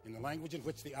back in the language in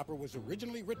which the opera was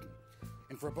originally written.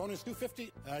 And for a bonus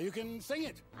 $2.50, you can sing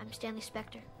it. I'm Stanley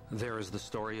Spector. There is the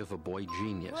story of a boy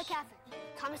genius. Willa Cather,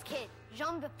 Thomas Kidd,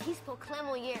 Jean-Baptiste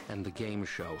Clermont-Lier. And the game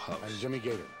show host. I'm Jimmy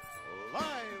Gator. Live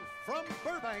from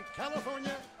Burbank,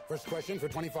 California. First question for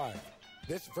 25.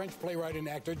 This French playwright and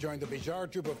actor joined the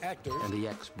Bijard troupe of actors. And the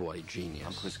ex-boy genius.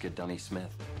 I'm Quiz Kid Dunny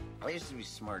Smith. I used to be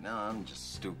smart, now I'm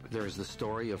just stupid. There is the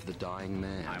story of the dying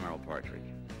man. I'm Earl Partridge.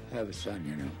 I have a son,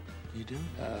 you know. You do?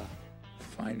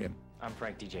 Find him. I'm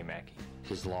Frank DJ Mackey.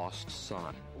 His lost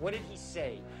son. What did he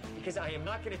say? Because I am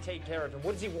not going to take care of him.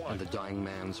 What does he want? And the dying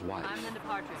man's wife. I'm Linda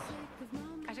Partridge.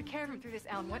 I took care of him through this,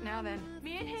 Elm. What now, then?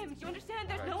 Me and him. Do you understand?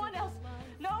 There's no one else.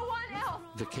 No one else.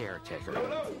 The caretaker.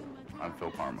 I'm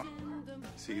Phil Parma.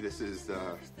 See, this is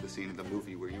the scene of the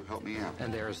movie where you help me out.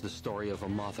 And there is the story of a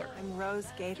mother. I'm Rose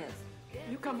Gator.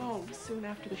 You come home soon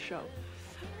after the show.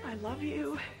 I love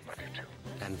you. Love you too.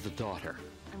 And the daughter.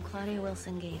 I'm Claudia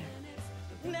Wilson Gator.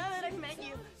 Now that I've met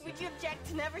you, would you object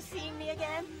to never seeing me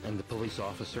again? And the police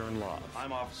officer in love.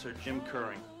 I'm Officer Jim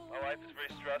Curring. My life is very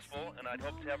stressful, and I'd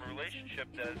hope to have a relationship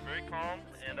that is very calm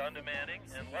and undemanding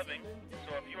and loving.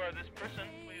 So if you are this person,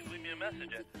 please leave me a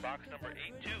message at box number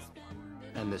 82.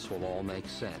 And this will all make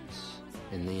sense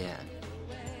in the end.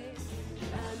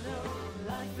 I know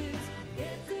life is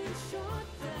getting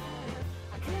shorter.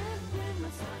 I can't bring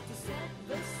myself to set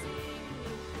the scene.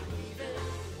 Even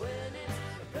when it's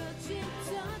approaching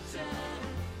torture,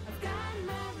 I've got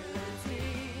my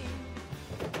routine.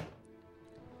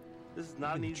 This is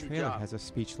not an The easy trailer job. has us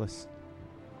speechless.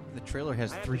 The trailer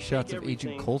has I have 3 to shots take of Agent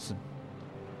everything Coulson.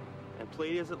 And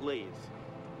play it as it lays.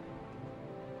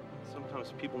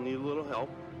 Sometimes people need a little help.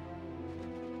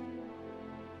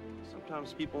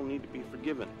 Sometimes people need to be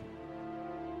forgiven.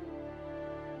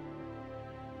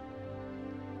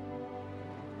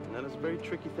 And that is a very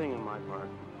tricky thing on my part,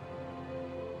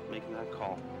 making that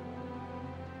call.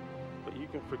 But you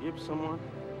can forgive someone?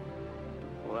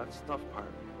 Well, that's the tough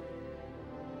part.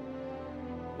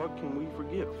 What can we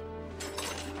forgive?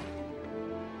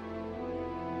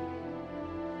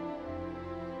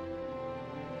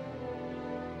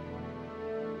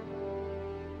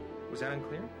 Was that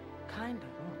unclear? Kind of.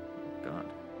 Oh, God.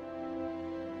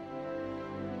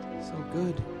 So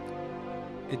good.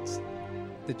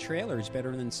 The trailer is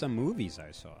better than some movies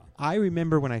I saw. I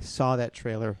remember when I saw that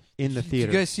trailer in the Did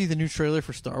theater. you guys see the new trailer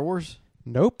for Star Wars?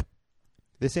 Nope.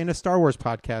 This ain't a Star Wars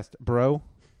podcast, bro.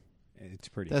 It's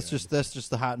pretty. That's good. just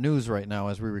the hot news right now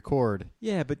as we record.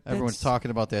 Yeah, but Everyone's that's-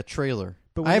 talking about that trailer.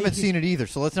 But I when haven't they- seen it either,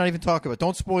 so let's not even talk about it.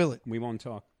 Don't spoil it. We won't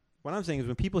talk. What I'm saying is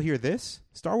when people hear this,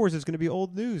 Star Wars is going to be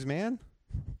old news, man.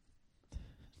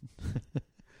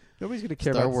 Nobody's going to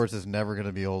care Star about Wars is never going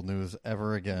to be old news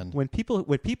ever again. When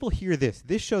people hear this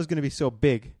show's going to be so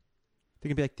big, they're going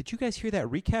to be like, "Did you guys hear that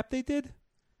recap they did?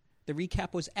 The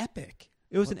recap was epic.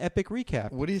 It was an epic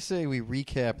recap." What do you say we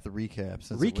recap the recap?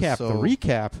 Since Recap it was the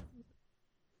recap.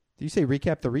 Do you say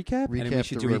recap the recap? And then we Recap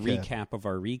should the do a recap. recap of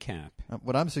our recap.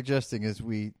 What I'm suggesting is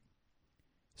we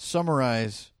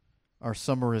summarize our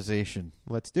summarization.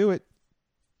 Let's do it.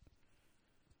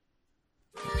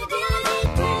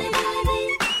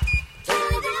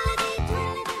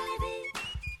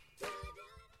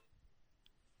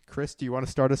 Chris, do you want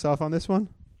to start us off on this one?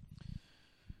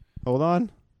 Hold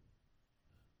on.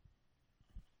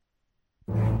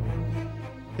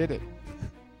 Hit it.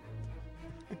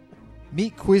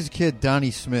 Meet Quiz Kid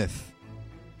Donnie Smith.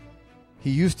 He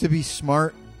used to be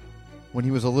smart when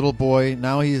he was a little boy.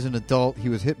 Now he is an adult. He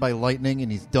was hit by lightning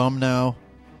and he's dumb now.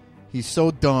 He's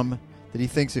so dumb that he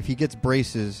thinks if he gets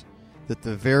braces, that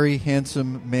the very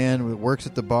handsome man who works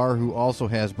at the bar who also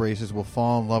has braces will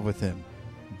fall in love with him.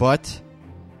 But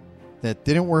that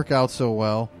didn't work out so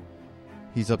well.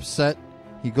 He's upset.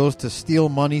 He goes to steal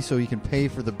money so he can pay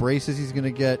for the braces he's going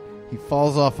to get. He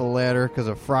falls off a ladder because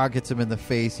a frog hits him in the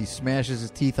face. He smashes his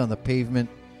teeth on the pavement.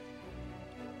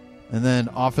 And then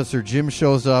Officer Jim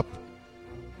shows up,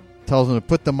 tells him to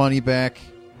put the money back,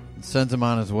 and sends him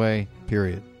on his way,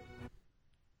 period.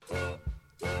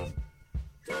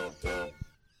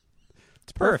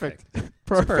 It's perfect.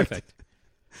 Perfect.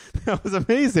 That was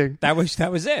amazing. That was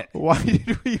it. Why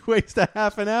did we waste a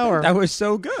half an hour? That was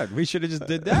so good. We should have just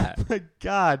did that. Oh my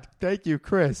God. Thank you,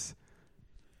 Chris.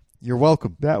 You're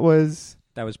welcome. That was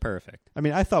perfect. I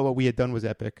mean, I thought what we had done was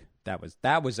epic. That was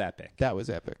epic. That was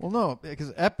epic. Well, no,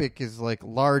 because epic is like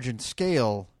large in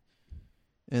scale.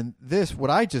 And this, what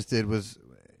I just did was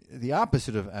the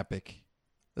opposite of epic.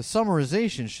 The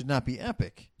summarization should not be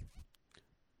epic.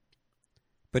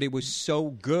 But it was so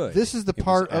good. This is the It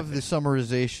part was of the epic.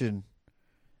 summarization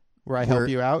Where I help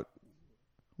you out?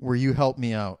 Where you help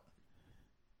me out.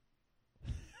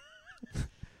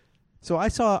 So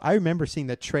I remember seeing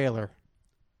that trailer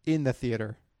in the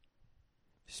theater.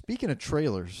 Speaking of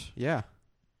trailers. Yeah.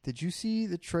 Did you see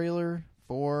the trailer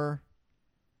for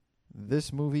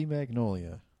this movie,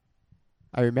 Magnolia?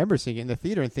 I remember seeing it in the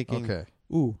theater and thinking, Okay.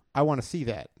 ooh, I want to see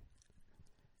that.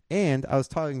 And I was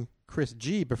telling Chris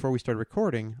G before we started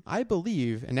recording, I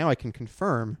believe, and now I can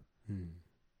confirm,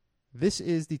 this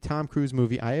is the Tom Cruise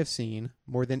movie I have seen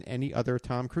more than any other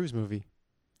Tom Cruise movie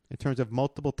in terms of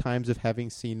multiple times of having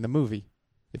seen the movie,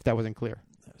 if that wasn't clear.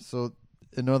 So,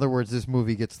 in other words, this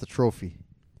movie gets the trophy.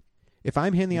 If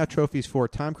I'm handing out trophies for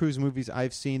Tom Cruise movies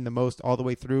I've seen the most all the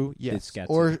way through, yes.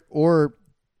 Or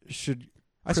should...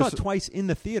 I saw it twice in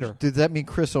the theater. Did that mean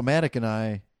Chris O'Matic and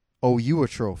I owe you a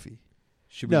trophy?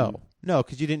 No,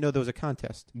 because you didn't know there was a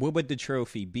contest. What would the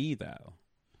trophy be, though?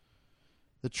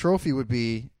 The trophy would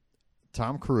be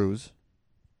Tom Cruise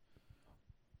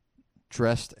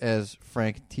dressed as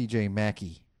Frank T.J.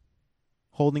 Mackey.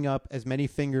 Holding up as many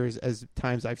fingers as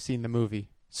times I've seen the movie.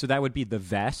 So that would be the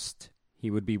vest. He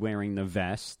would be wearing the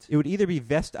vest. It would either be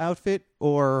vest outfit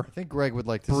or I think Greg would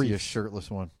like to see a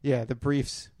shirtless one. Yeah, the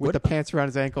briefs with the pants around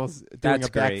his ankles doing That's a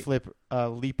great.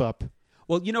 backflip leap up.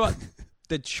 Well, you know what?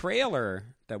 The trailer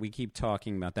that we keep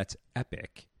talking about, that's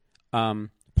epic.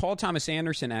 Paul Thomas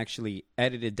Anderson actually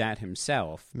edited that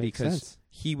himself Makes because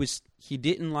sense. he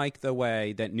didn't like the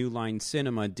way that New Line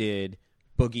Cinema did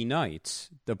Boogie Nights,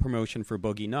 the promotion for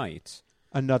Boogie Nights.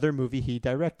 Another movie he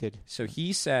directed. So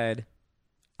he said,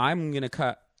 I'm going to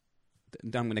cut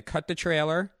the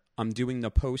trailer. I'm doing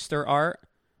the poster art.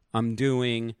 I'm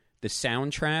doing the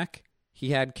soundtrack.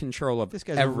 He had control of This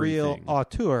guy's everything. a real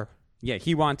auteur. Yeah,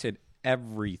 he wanted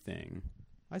everything.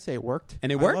 I say it worked.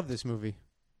 And it worked. I love this movie.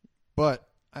 But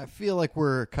I feel like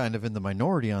we're kind of in the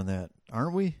minority on that,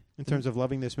 aren't we? In terms of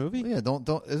loving this movie? Yeah,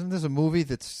 isn't this a movie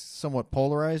that's somewhat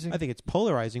polarizing? I think it's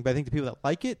polarizing, but I think the people that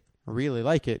like it really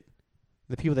like it.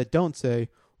 The people that don't say,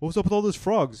 what's up with all those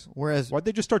frogs? Whereas why'd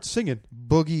they just start singing?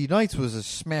 Boogie Nights was a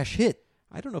smash hit.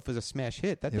 I don't know if it was a smash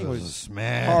hit. That It thing was was a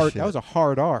smash hard. hit. That was a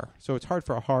hard R. So it's hard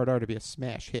for a hard R to be a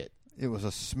smash hit. It was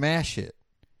a smash hit.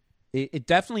 It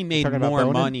definitely made talking about more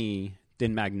boning? money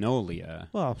than Magnolia.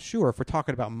 Well, sure, if we're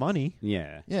talking about money.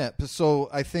 Yeah. Yeah, so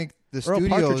I think the Earl studios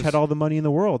Partridge had all the money in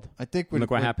the world. I think Look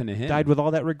what happened to him. Died with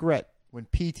all that regret. When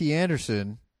P.T.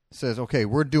 Anderson says, okay,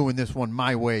 we're doing this one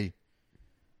my way,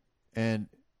 and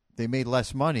they made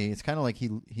less money, it's kind of like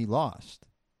he lost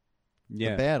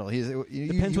Yeah. the battle.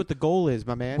 Depends what the goal is,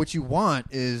 my man. What you want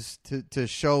is to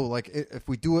show, like, if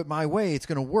we do it my way, it's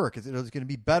going to work. It's going to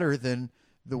be better than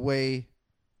the way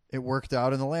it worked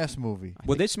out in the last movie.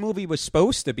 Well, this movie was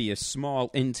supposed to be a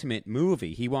small, intimate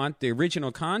movie. The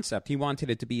original concept, he wanted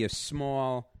it to be a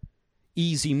small,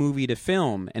 easy movie to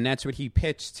film, and that's what he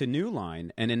pitched to New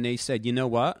Line. And then they said, you know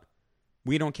what?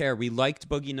 We don't care. We liked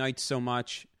Boogie Nights so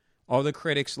much. All the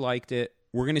critics liked it.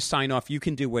 We're going to sign off. You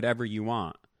can do whatever you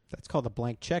want. That's called a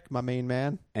blank check, my main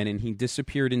man. And then he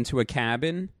disappeared into a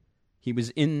cabin. He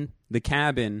was in the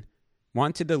cabin,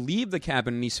 wanted to leave the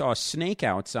cabin, and he saw a snake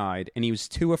outside, and he was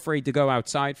too afraid to go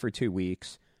outside for 2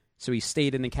 weeks. So he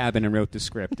stayed in the cabin and wrote the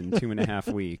script in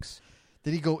 2.5 weeks.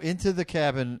 Did he go into the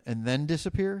cabin and then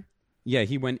disappear? Yeah,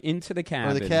 he went into the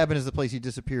cabin. Or the cabin is the place he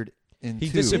disappeared into?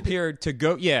 He disappeared to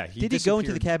go, yeah. Did he go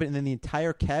into the cabin and then the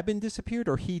entire cabin disappeared,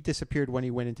 or he disappeared when he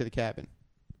went into the cabin?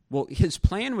 Well, his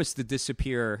plan was to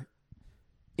disappear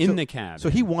in the cabin. So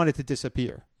he wanted to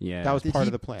disappear. Yeah. That was part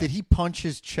of the plan. Did he punch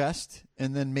his chest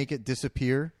and then make it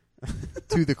disappear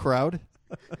to the crowd?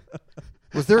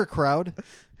 Was there a crowd?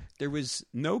 There was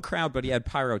no crowd, but he had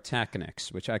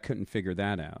pyrotechnics, which I couldn't figure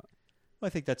that out. Well, I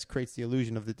think that creates the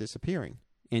illusion of the disappearing.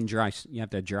 And you have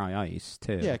to have dry ice,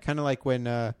 too. Yeah, kind of like when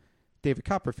David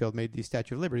Copperfield made the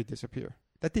Statue of Liberty disappear.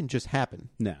 That didn't just happen.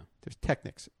 No. There's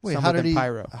techniques. Wait, Some how of did them he?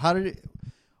 pyro.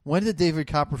 When did David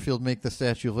Copperfield make the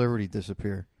Statue of Liberty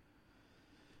disappear?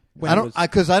 When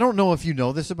Because I don't know if you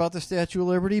know this about the Statue of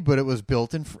Liberty, but it was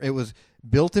built in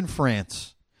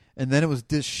France, and then it was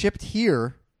shipped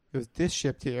here. It was this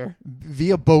shipped here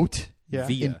via boat, Yeah.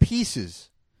 in pieces.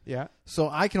 Yeah. So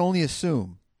I can only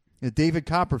assume that David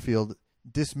Copperfield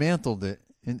dismantled it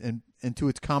into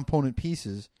its component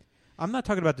pieces. I'm not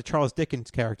talking about the Charles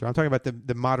Dickens character. I'm talking about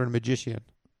the modern magician.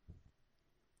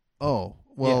 Oh,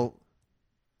 well.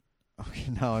 Yeah. Okay,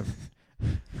 now I've.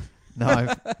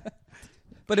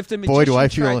 But if the magician Boy, do I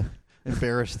feel tried-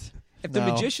 embarrassed. If the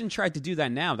now. magician tried to do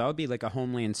that now, that would be like a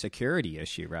Homeland Security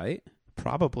issue, right?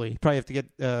 Probably have to get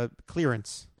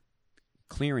clearance.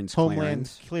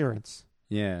 Homeland clearance.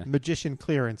 Yeah. Magician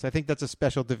clearance. I think that's a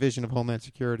special division of Homeland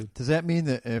Security. Does that mean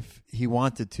that if he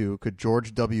wanted to, could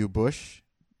George W. Bush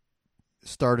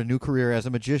start a new career as a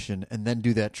magician and then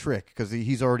do that trick? Because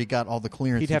he's already got all the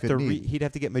clearance He'd have to need. he'd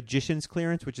have to get magician's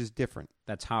clearance, which is different.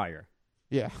 That's higher.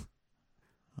 Yeah.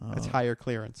 That's higher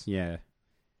clearance. Yeah.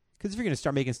 Because if you're going to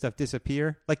start making stuff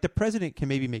disappear, like the president can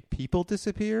maybe make people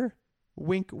disappear,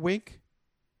 wink, wink.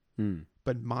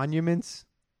 But monuments,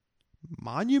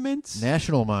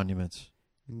 National monuments.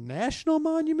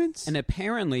 And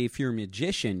apparently, if you're a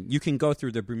magician, you can go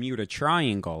through the Bermuda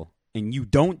Triangle and you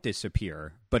don't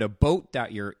disappear. But a boat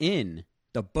that you're in,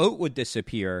 the boat would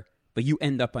disappear, but you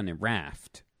end up on a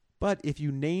raft. But if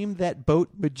you name that boat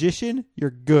magician,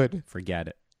 you're good. Forget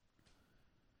it.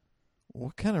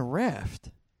 What kind of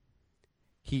raft?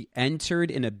 He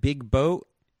entered in a big boat.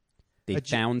 They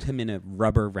found him in a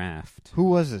rubber raft. Who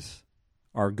was this?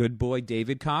 Our good boy,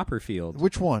 David Copperfield.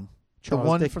 Which one?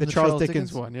 The Charles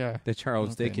Dickens one, yeah. The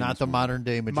Charles Dickens not the one. modern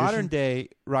day magician. Modern day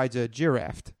rides a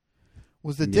giraffe.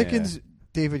 Was the Dickens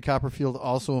David Copperfield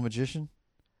also a magician?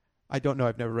 I don't know.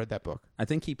 I've never read that book. I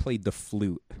think he played the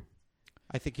flute.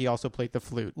 I think he also played the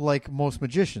flute. Like most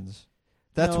magicians.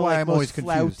 That's No, why like I'm most always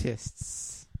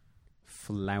confused.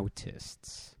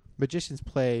 Flautists. Magicians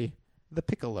play the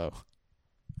piccolo.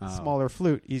 Oh. Smaller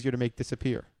flute, easier to make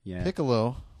disappear. Yeah.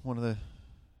 Piccolo, one of the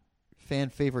fan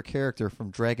favorite character from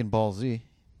Dragon Ball Z.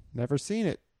 Never seen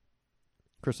it.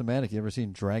 Chris Amatic, you ever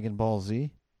seen Dragon Ball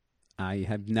Z? I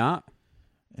have not.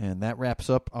 And that wraps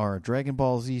up our Dragon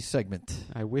Ball Z segment.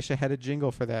 I wish I had a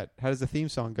jingle for that. How does the theme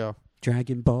song go?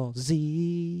 Dragon Ball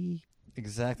Z.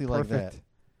 Exactly like that.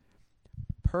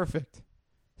 Perfect.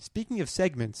 Speaking of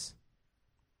segments,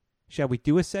 shall we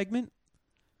do a segment?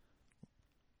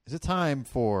 Is it time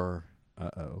for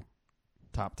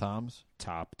Top Toms?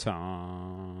 Top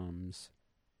Toms.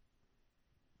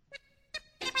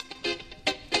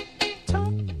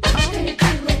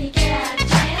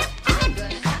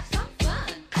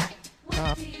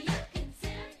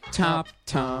 Top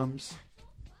Toms.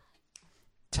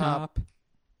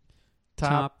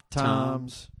 Top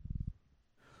Toms.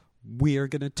 We're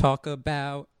going to talk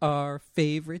about our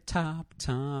favorite Top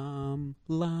Tom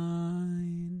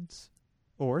lines.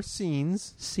 Or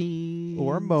scenes. Scenes.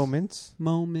 Or moments.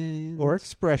 Moments. Or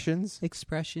expressions.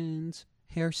 Expressions.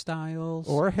 Hairstyles.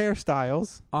 Or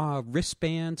hairstyles.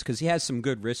 Wristbands, because he has some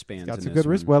good wristbands. Got in some this good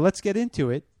wrist. one. Well, let's get into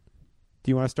it. Do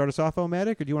you want to start us off,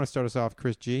 Omatic, or do you want to start us off,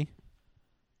 Chris G?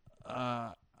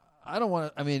 I don't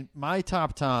want to. I mean, my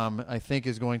Top Tom, I think,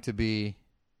 is going to be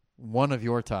one of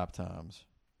your Top Toms.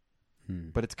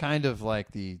 But it's kind of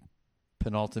like the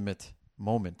penultimate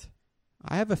moment.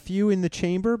 I have a few in the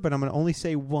chamber, but I'm going to only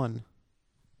say one.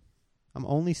 I'm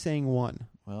only saying one.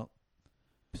 Well,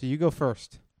 so you go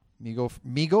first. Me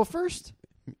go first?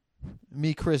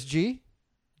 Me, Chris G?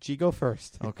 G go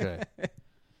first. Okay.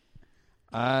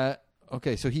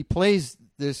 Okay, so he plays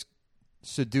this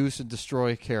seduce and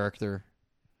destroy character,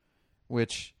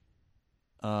 which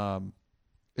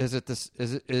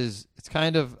it's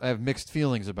kind of, I have mixed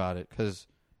feelings about it because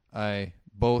I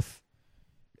both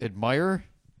admire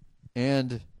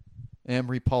and am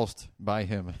repulsed by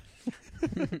him.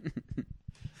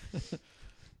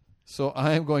 So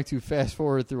I am going to fast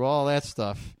forward through all that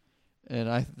stuff,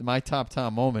 and my Top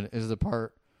Tom moment is the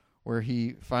part where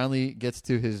he finally gets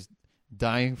to his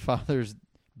dying father's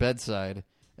bedside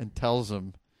and tells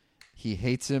him he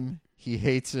hates him,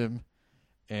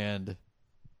 and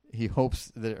he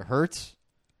hopes that it hurts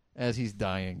as he's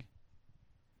dying.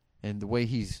 And the way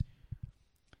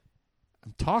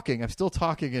I'm still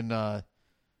talking in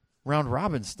round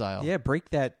robin style. Yeah, break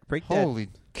that. Holy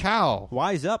cow.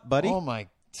 Wise up, buddy. Oh, my.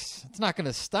 It's not going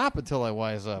to stop until I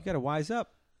wise up. You got to wise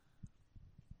up.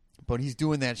 But he's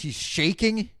doing that. He's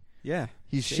shaking. Yeah.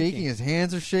 He's shaking. His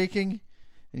hands are shaking.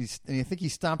 And I think he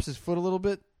stomps his foot a little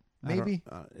bit, maybe.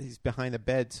 He's behind the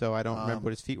bed, so I don't remember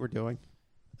what his feet were doing.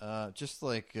 Just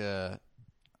like, because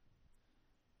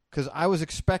I was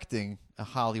expecting a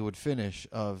Hollywood finish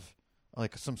of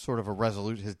like some sort of a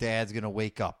resolution. His dad's gonna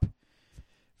wake up.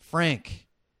 Frank,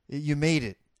 you made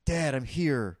it. Dad, I'm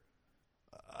here.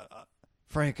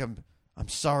 Frank, I'm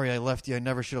sorry I left you. I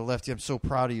never should have left you. I'm so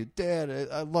proud of you. Dad,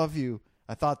 I love you.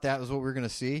 I thought that was what we were gonna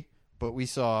see, but we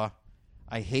saw,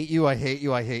 I hate you, I hate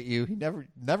you, I hate you. He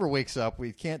never wakes up.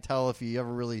 We can't tell if he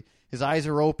ever really. His eyes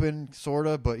are open,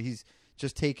 sorta, but he's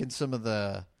just taking some of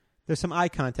the. There's some eye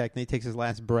contact, and he takes his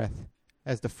last breath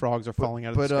as the frogs are falling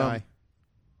out of the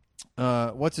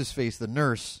sky. What's his face? The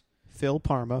nurse, Phil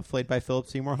Parma, played by Philip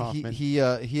Seymour Hoffman. He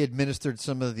administered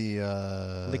some of the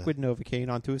liquid Novocaine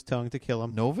onto his tongue to kill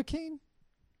him. Novocaine?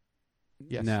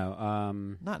 Yes. No,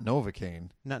 not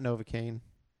Novocaine. Not Novocaine.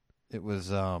 It was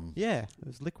yeah, it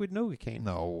was liquid Novocaine.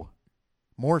 No.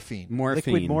 Morphine.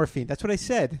 Liquid morphine. That's what I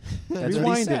said. That's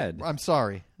what he said. I'm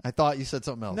sorry. I thought you said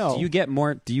something else. No. Do you get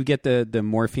the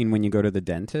morphine when you go to the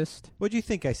dentist? What do you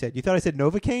think I said? You thought I said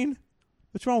Novocaine?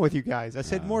 What's wrong with you guys? I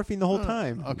said morphine the whole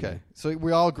time. Okay. So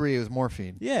we all agree it was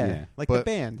morphine. Yeah. Like the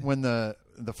band. When the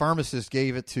pharmacist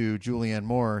gave it to Julianne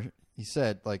Moore, he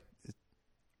said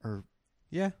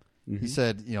yeah. He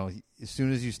said, as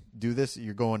soon as you do this,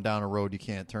 you're going down a road you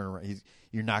can't turn around.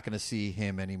 You're not going to see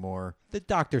him anymore. The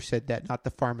doctor said that, not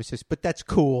the pharmacist, but that's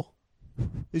cool.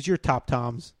 This is your Top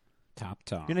Toms. Top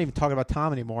Tom. You're not even talking about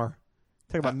Tom anymore.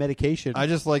 Talking about medication. I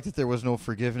just like that there was no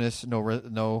forgiveness,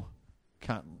 no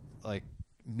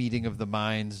meeting of the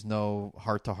minds, no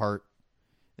heart to heart.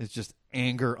 It's just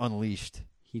anger unleashed.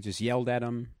 He just yelled at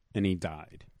him, and he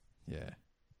died. Yeah.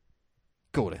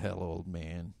 Go to hell, old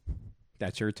man.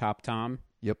 That's your Top Tom?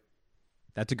 Yep.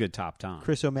 That's a good Top Tom.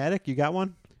 Chris O'Matic, you got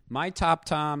one? My Top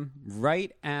Tom,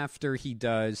 right after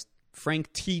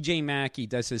Frank T.J. Mackey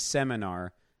does his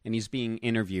seminar, and he's being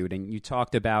interviewed, and you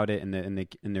talked about it in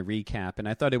the recap, and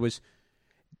I thought it was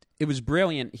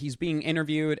brilliant. He's being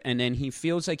interviewed, and then he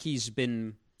feels like he's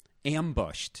been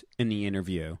ambushed in the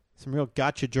interview. Some real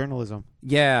gotcha journalism.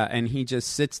 Yeah, and he just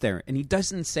sits there, and he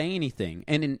doesn't say anything.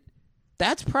 And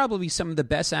that's probably some of the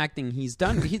best acting he's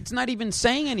done. He's not even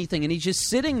saying anything, and he's just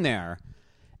sitting there.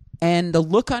 And the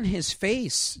look on his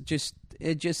face,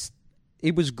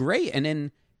 it was great. And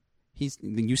then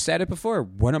you said it before,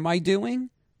 what am I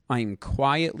doing? I'm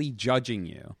quietly judging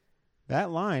you. That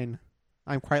line,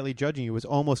 I'm quietly judging you, was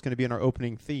almost going to be in our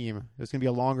opening theme. It was going to be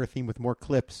a longer theme with more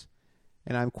clips.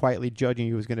 And I'm quietly judging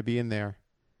you was going to be in there.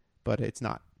 But it's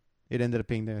not. It ended up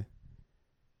being the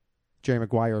Jerry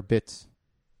Maguire bits,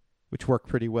 which worked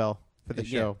pretty well for the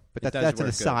show. But that's an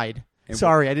aside.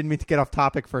 Sorry, I didn't mean to get off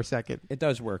topic for a second. It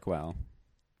does work well.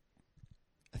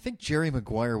 I think Jerry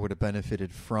Maguire would have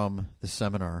benefited from the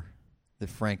seminar that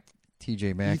Frank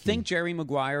T.J. Mackey. You think Jerry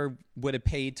Maguire would have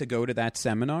paid to go to that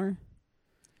seminar?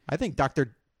 I think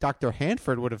Dr.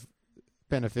 Hanford would have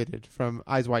benefited from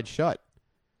Eyes Wide Shut.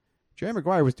 Jerry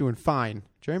Maguire was doing fine.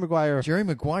 Jerry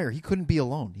Maguire, he couldn't be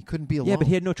alone. He couldn't be alone. Yeah, but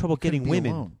he had no trouble getting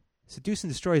women. Alone. Seduce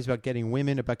and Destroy is about getting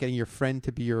women, about getting your friend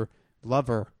to be your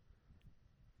lover.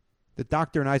 The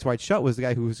doctor in Eyes Wide Shut was the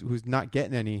guy who's not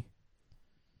getting any.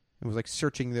 And was like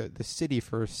searching the city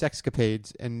for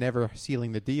sexcapades and never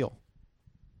sealing the deal.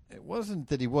 It wasn't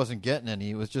that he wasn't getting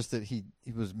any. It was just that he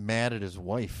was mad at his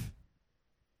wife.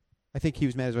 I think he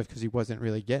was mad at his wife because he wasn't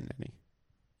really getting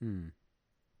any.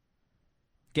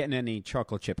 Getting any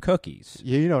chocolate chip cookies.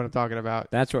 Yeah, you know what I'm talking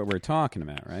about. That's what we're talking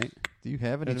about, right? Do you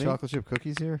have any chocolate chip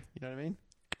cookies here? You know what I mean?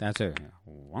 That's it.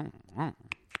 I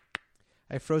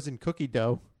have frozen cookie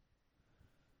dough.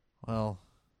 Well,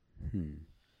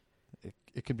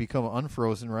 it can become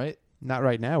unfrozen, right? Not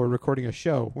right now. We're recording a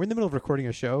show. We're in the middle of recording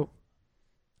a show.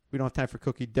 We don't have time for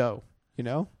cookie dough. You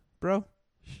know, bro?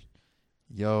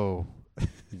 Yo.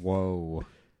 Whoa.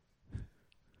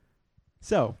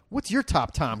 So, what's your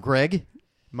Top Tom, Greg?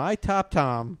 My Top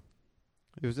Tom.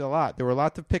 It was a lot. There were a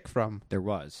lot to pick from. There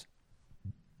was.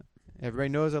 Everybody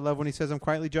knows I love when he says, I'm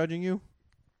quietly judging you.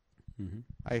 Mm-hmm.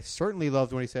 I certainly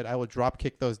loved when he said, I will drop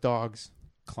kick those dogs.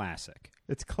 Classic.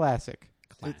 It's classic.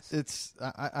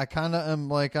 I kind of am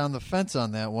like on the fence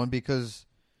on that one because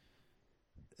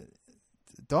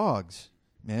dogs,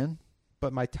 man.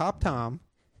 But my Top Tom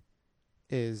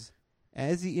is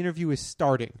as the interview is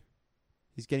starting,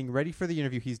 he's getting ready for the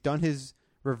interview. He's done his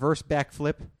reverse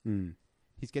backflip.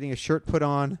 He's getting a shirt put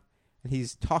on, and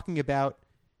he's talking about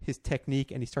his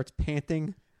technique, and he starts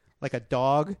panting like a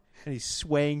dog, and he's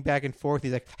swaying back and forth.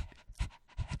 He's like,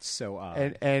 it's so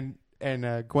odd. And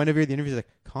Guinevere, the interviewer's like,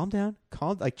 calm down,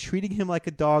 like treating him like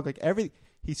a dog, like everything.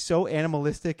 He's so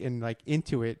animalistic and like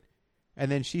into it. And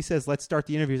then she says, let's start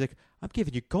the interview. He's like, I'm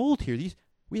giving you gold here.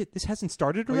 This hasn't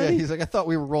started Oh, already? yeah, he's like, I thought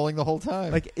we were rolling the whole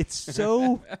time. Like, it's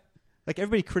so... like,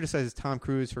 everybody criticizes Tom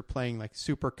Cruise for playing, like,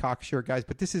 super cocksure guys,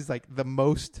 but this is, like, the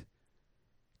most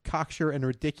cocksure and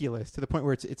ridiculous to the point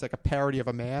where it's like a parody of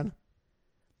a man.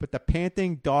 But the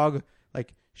panting dog,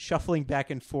 like, shuffling back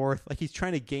and forth, like he's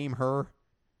trying to game her.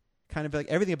 Kind of like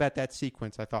everything about that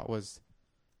sequence I thought was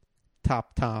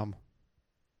top Tom.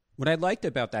 What I liked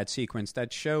about that sequence,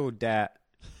 that showed that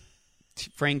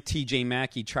Frank T.J.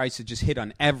 Mackey tries to just hit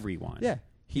on everyone. Yeah.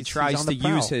 He He's tries on to the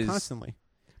prowl use his... constantly.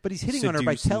 But he's hitting on her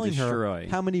by seduce and telling her destroy.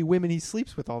 how many women he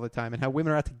sleeps with all the time and how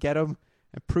women are out to get him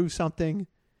and prove something.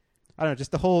 I don't know,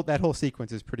 just that whole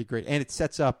sequence is pretty great. And it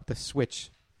sets up the switch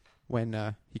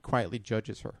when he quietly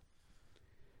judges her.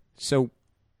 So,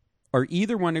 are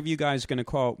either one of you guys going to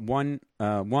call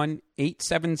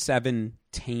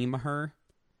 1-877-TAME-HER?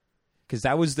 Because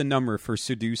that was the number for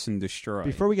Seduce and Destroy.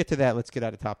 Before we get to that, let's get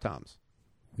out of Top Toms.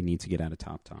 We need to get out of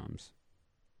Top Toms.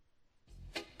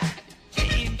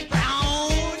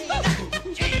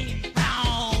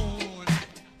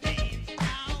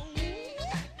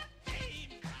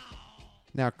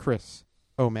 Now, Chris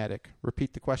O'Matic,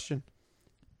 repeat the question.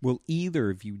 Will either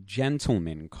of you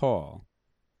gentlemen call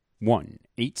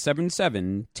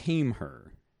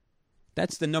 1-877-TAME-HER?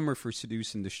 That's the number for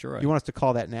Seduce and Destroy. You want us to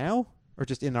call that now or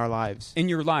just in our lives? In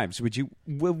your lives, would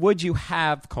you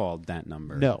have called that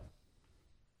number? No.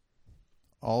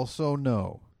 Also,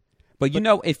 no. But you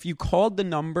know, if you called the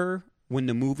number when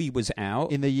the movie was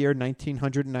out, in the year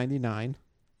 1999,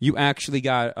 you actually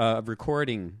got a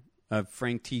recording of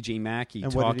Frank T.J. Mackey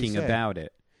And what did he talking say? about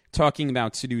it. Talking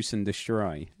about Seduce and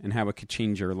Destroy and how it could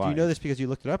change your life. Do you know this because you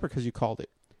looked it up or because you called it?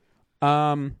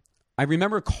 I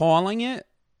remember calling it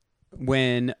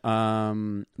when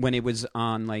it was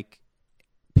on like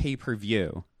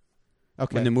pay-per-view.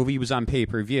 Okay. When the movie was on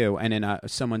pay-per-view, and then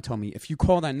someone told me, if you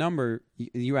call that number,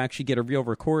 you actually get a real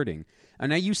recording.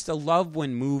 And I used to love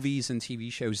when movies and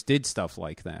TV shows did stuff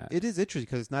like that. It is interesting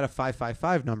because it's not a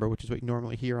 555 number, which is what you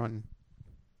normally hear on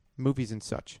movies and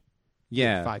such.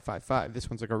 Yeah. 555. This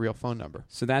one's like a real phone number.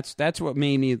 So that's what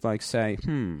made me like say,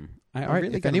 All right,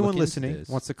 really if gotta anyone look into listening this.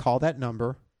 wants to call that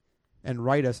number and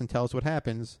write us and tell us what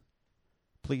happens,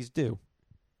 please do.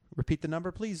 Repeat the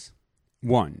number, please.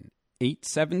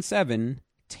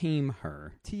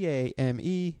 1-877-TAME-HER.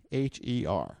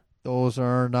 TAMEHER. Those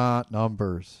are not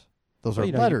numbers. Those are Well,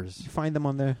 you know, letters. You find them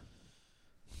on the...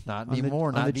 Not on the- anymore.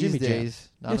 on Not the these Jimmy Jam. days.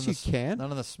 Not Yes, on you the can.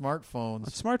 Not on the smartphones. On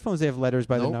smartphones, they have letters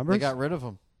by Nope, the numbers. They got rid of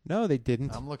them. No, they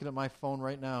didn't. I'm looking at my phone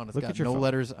right now, and it's Look got at your no phone.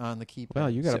 letters on the keypad. Well,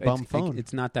 you got a bum phone.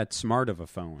 It's not that smart of a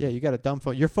phone. Yeah, you got a dumb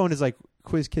phone. Your phone is like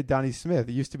Quiz Kid Donnie Smith.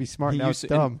 It used to be smart, now it's and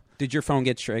dumb. Did your phone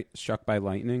get struck by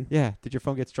lightning? Yeah. Did your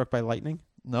phone get struck by lightning?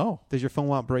 No. Does your phone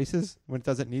want braces when it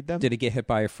doesn't need them? Did it get hit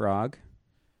by a frog?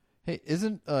 Hey,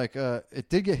 isn't it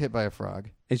did get hit by a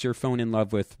frog? Is your phone in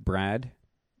love with Brad?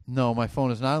 No, my phone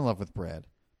is not in love with Brad.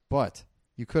 But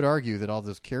you could argue that all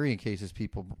those carrying cases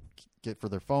people get for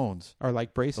their phones are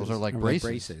like braces. Those are like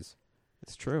braces.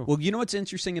 It's true. Well, you know what's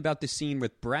interesting about the scene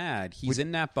with Brad? He's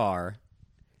in that bar,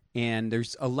 and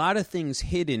there's a lot of things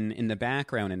hidden in the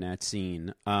background in that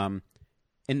scene. In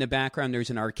the background, there's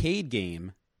an arcade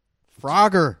game.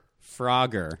 Frogger.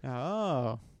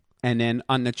 Oh. And then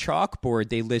on the chalkboard,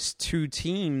 they list 2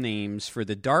 team names for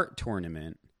the dart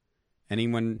tournament.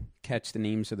 Anyone catch the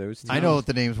names of those teams? I know what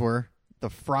the names were. The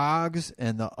Frogs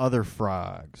and the other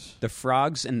Frogs. The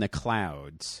Frogs and the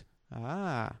Clouds.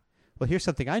 Ah. Well, here's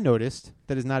something I noticed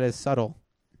that is not as subtle.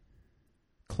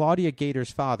 Claudia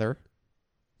Gator's father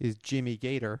is Jimmy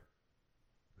Gator,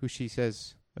 who she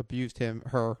says abused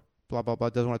her, blah, blah, blah,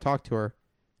 doesn't want to talk to her.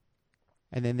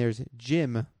 And then there's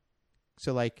Jim.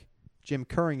 So, like, Jim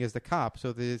Curring is the cop.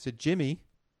 So there's a Jimmy,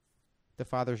 the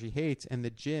father she hates, and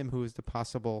the Jim who is the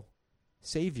possible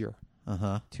savior.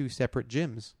 2 separate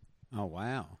Jims. Oh,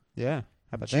 wow. Yeah.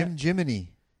 How about Jim that?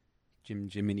 Jiminy. Jim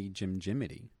Jiminy.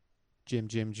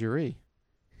 Jim Jury.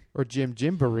 Or Jim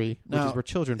Jimboree, which is where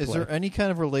children play. Is there any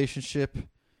kind of relationship,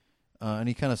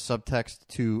 any kind of subtext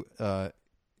to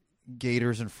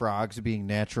gators and frogs being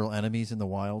natural enemies in the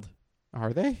wild?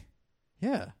 Are they?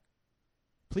 Yeah.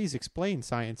 Please explain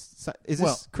science. Is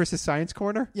this Chris's Science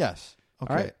Corner? Yes.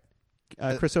 Okay. All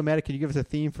right. Chris O'Matic, can you give us a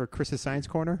theme for Chris's Science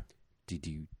Corner? Do.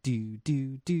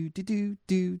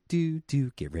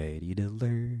 Get ready to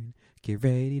learn. Get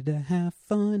ready to have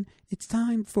fun. It's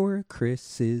time for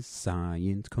Chris's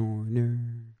Science Corner.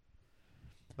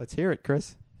 Let's hear it,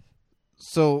 Chris.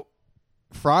 So,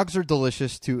 frogs are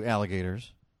delicious to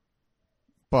alligators,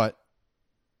 but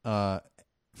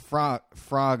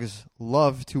frogs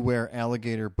love to wear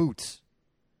alligator boots.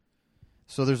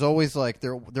 So there's always like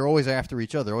they're always after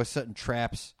each other. They're always setting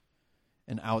traps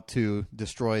and out to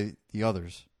destroy the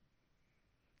others.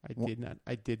 I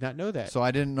did not know that. So I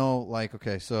didn't know, like,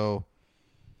 okay, so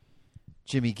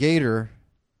Jimmy Gator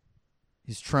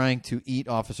is trying to eat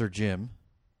Officer Jim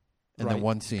in the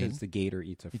one scene. Because the gator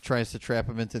eats He tries to trap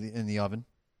him in the oven.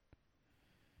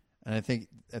 And I think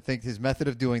his method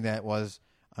of doing that was,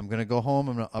 I'm going to go home,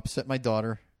 I'm going to upset my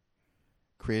daughter,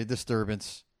 create a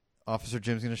disturbance. Officer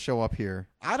Jim's going to show up here.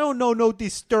 I don't know no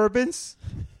disturbance.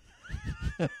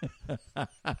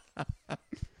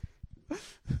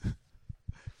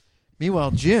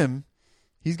 Meanwhile, Jim,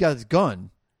 he's got his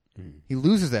gun. He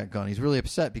loses that gun. He's really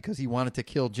upset because he wanted to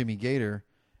kill Jimmy Gator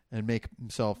and make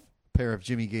himself a pair of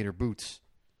Jimmy Gator boots.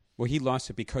 Well, he lost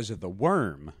it because of the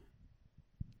worm.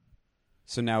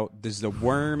 So now, does the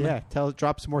worm... Yeah,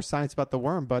 drop some more science about the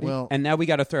worm, buddy. Well, and now we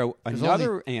got to throw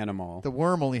another animal. The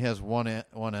worm only has one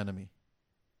enemy,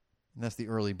 and that's the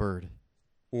early bird.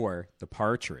 Or the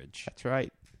partridge. That's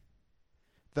right.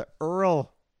 The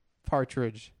Earl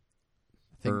partridge.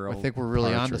 I think we're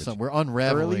really onto something. We're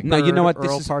unraveling. No, you know what?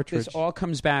 Earl This Partridge. all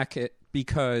comes back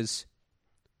because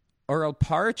Earl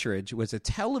Partridge was a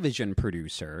television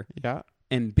producer. Yeah.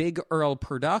 And Big Earl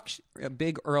Partridge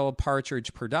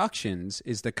Productions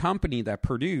is the company that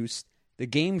produced the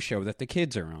game show that the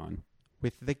kids are on.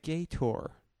 With the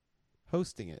Gator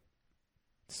hosting it.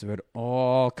 So it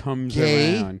all comes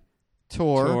Gay around.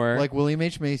 Tor, like William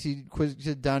H. Macy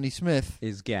quizzed Donnie Smith,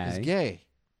 is gay.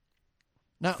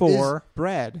 Now,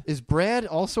 Brad. Is Brad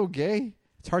also gay?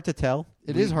 It's hard to tell.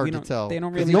 It is hard to tell. They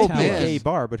don't really the old tell man us. gay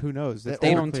bar, but who knows? That's They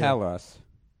never don't clear. tell us.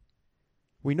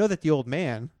 We know that the old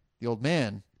man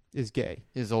is gay.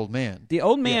 Is old man. The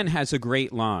old man has a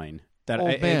great line. That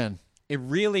Old man. It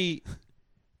really...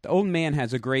 The old man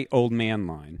has a great old man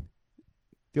line.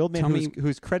 The old man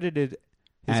who's credited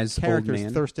as character old is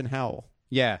man. Thurston Howell.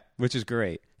 Yeah, which is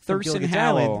great. From Thurston Gilligan's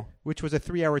Howell... Island, which was a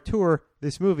 3-hour tour.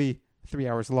 This movie, 3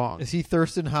 hours long. Is he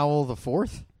Thurston Howell the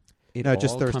fourth? No,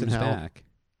 just Thurston comes Howell. back.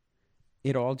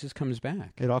 It all just comes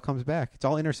back. It all comes back. It's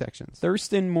all intersections.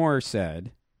 Thurston Moore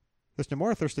said... Thurston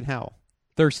Moore or Thurston Howell?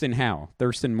 Thurston Howell.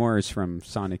 Thurston Moore is from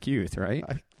Sonic Youth, right?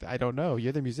 I don't know.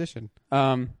 You're the musician.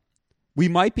 We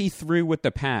might be through with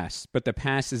the past, but the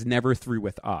past is never through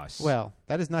with us. Well,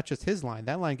 that is not just his line.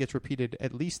 That line gets repeated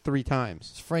at least 3 times.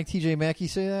 Does Frank T.J. Mackey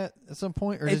say that at some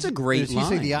point? Or It's a great does he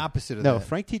say line. the opposite of No, that?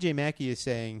 Frank T.J. Mackey is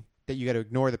saying that you got to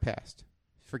ignore the past.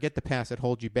 Forget the past that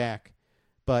holds you back.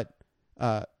 But,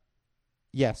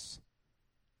 yes,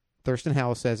 Thurston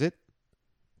Howell says it.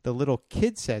 The little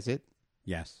kid says it.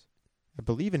 Yes. I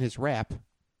believe in his rap.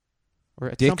 Or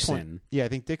at Dixon. some point. Yeah, I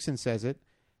think Dixon says it.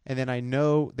 And then I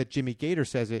know that Jimmy Gator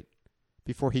says it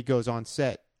before he goes on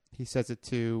set. He says it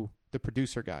to the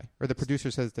producer guy. Or the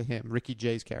producer says it to him, Ricky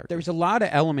Jay's character. There's a lot of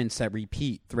elements that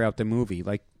repeat throughout the movie.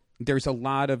 Like, there's a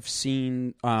lot of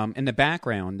scene in the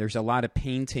background. There's a lot of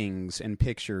paintings and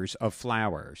pictures of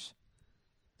flowers.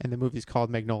 And the movie's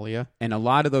called Magnolia. And a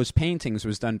lot of those paintings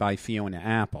was done by Fiona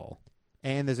Apple.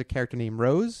 And there's a character named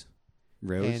Rose.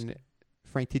 Rose. And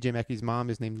Frank T.J. Mackey's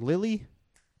mom is named Lily.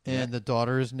 And the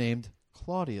daughter is named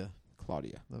Claudia.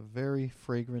 Claudia. The very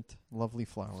fragrant, lovely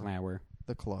flower.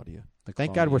 The Claudia.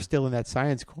 Thank God we're still in that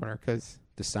science corner because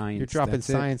the science. You're dropping that's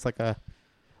it. science like a.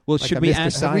 Well, like should a we Mr.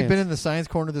 ask? Have we Science. been in the science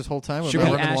corner this whole time? Should Am I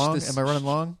we running ask long? this- Am I running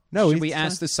long? No, Should he's we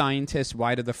ask fine. the scientists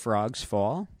why do the frogs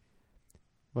fall?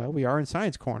 Well, we are in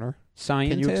science corner.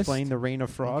 Scientist? Can you explain the rain of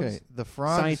frogs? Okay, the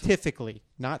frogs Scientifically,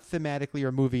 not thematically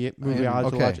or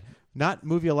movieologically. okay. Not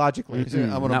movieologically. I'm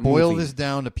going to Not boil movie. this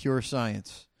down to pure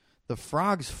science. The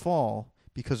frogs fall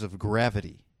because of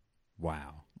gravity.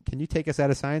 Wow. Can you take us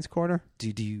out of science corner?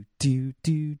 Do.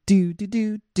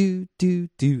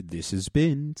 This has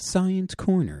been Science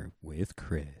Corner with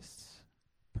Chris.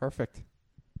 Perfect.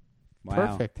 Wow.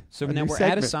 Perfect. So A now new we're at a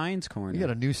segment. Science Corner. We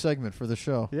got a new segment for the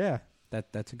show. Yeah,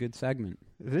 That's a good segment.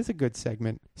 it is a good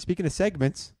segment. Speaking of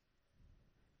segments,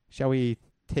 shall we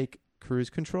take cruise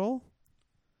control?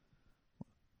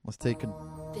 Let's take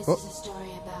This is a story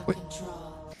about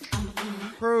control.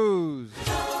 cruise.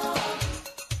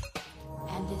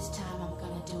 And this time I'm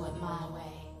gonna do it my way.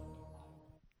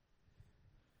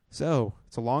 So,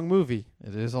 it's a long movie,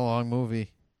 It is a long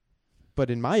movie. but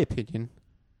in my opinion,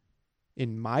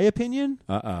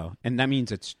 Uh-oh. And that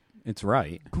means it's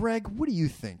right. Greg, what do you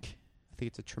think? I think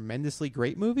it's a tremendously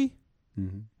great movie.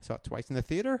 Mm-hmm. Saw it twice in the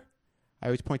theater. I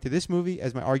always point to this movie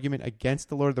as my argument against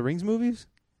the Lord of the Rings movies,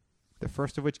 the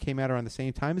first of which came out around the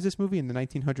same time as this movie in the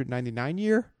 1999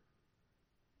 year.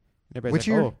 And everybody's Which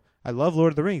like, year? oh, I love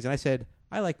Lord of the Rings. And I said,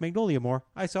 I like Magnolia more.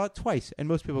 I saw it twice. And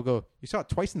most people go, you saw it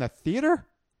twice in the theater?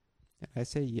 And I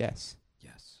say, yes.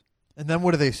 Yes. And then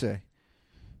what do they say?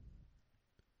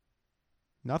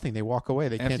 Nothing. They walk away.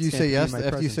 They After can't you stand say to be yes, in my after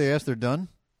you presence. say yes, they're done.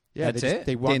 Yeah, That's they it?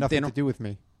 They want They nothing to don't- do with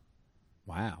me.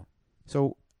 Wow.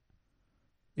 So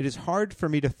it is hard for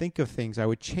me to think of things I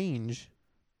would change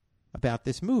about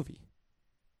this movie.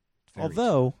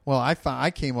 Although, well,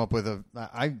 I came up with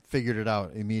I figured it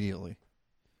out immediately.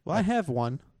 well, I have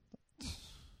one.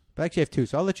 But I actually have two,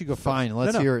 so I'll let you go Fine, first.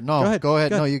 let's No, hear it. No, go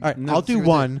ahead. No, you- All right, no, I'll do see what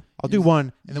one. I'll do one,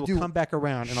 and you then we'll do- come back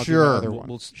around, and I'll do Sure. another one.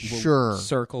 We'll Sure.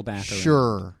 circle back around.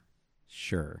 Sure.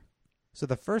 Sure. So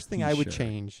the first thing I would Sure.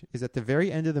 change is at the very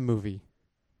end of the movie,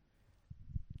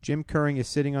 Jim Curring is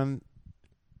sitting on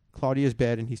Claudia's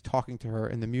bed, and he's talking to her,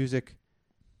 and the music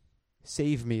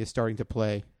 "Save Me" is starting to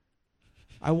play.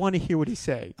 I want to hear what he's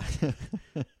saying.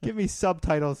 Give me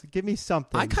subtitles. Give me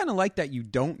something. I kind of like that you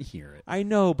don't hear it. I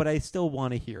know, but I still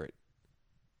want to hear it.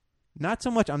 Not so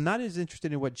much. I'm not as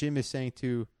interested in what Jim is saying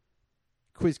to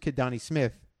Quiz Kid Donnie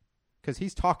Smith, because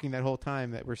he's talking that whole time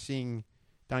that we're seeing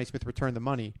Donnie Smith return the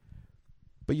money.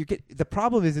 But you get the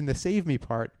problem is in the "Save Me"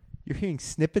 part. You're hearing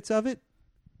snippets of it,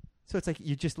 so it's like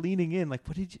you're just leaning in. Like,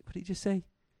 what did he just say?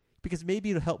 Because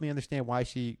maybe it'll help me understand why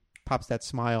she pops that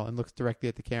smile and looks directly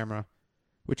at the camera,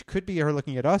 which could be her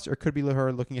looking at us, or could be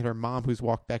her looking at her mom who's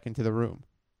walked back into the room.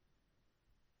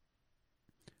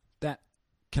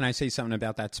 Can I say something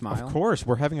about that smile? Of course,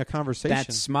 we're having a conversation.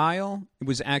 That smile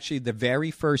was actually the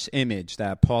very first image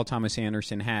that Paul Thomas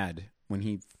Anderson had when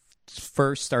he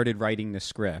first started writing the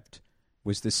script,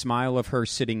 was the smile of her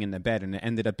sitting in the bed, and it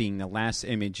ended up being the last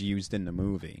image used in the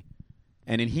movie.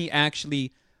 And then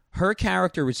her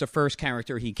character was the first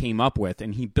character he came up with,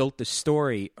 and he built the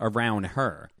story around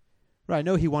her. Right, I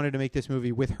know he wanted to make this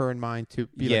movie with her in mind to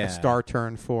be like Yeah. a star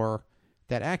turn for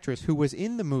that actress who was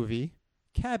in the movie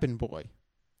Cabin Boy.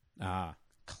 Ah,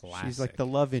 classic. She's like the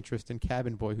love interest in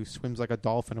Cabin Boy who swims like a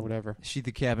dolphin or whatever. Is she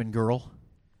the cabin girl?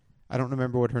 I don't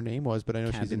remember what her name was, but I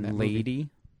know she's in that Cabin movie. lady.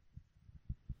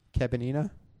 Cabinina?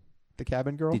 The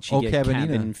cabin girl? Did she get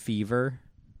cabin fever?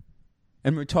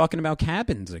 And we're talking about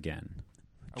cabins again.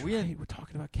 We're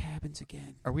talking about cabins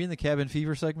again. Are we in the cabin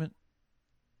fever segment?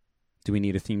 Do we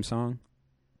need a theme song?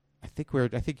 I think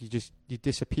you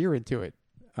disappear into it.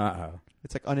 Uh-oh.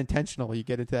 It's like unintentional. You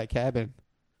get into that cabin.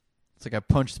 It's like I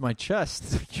punched my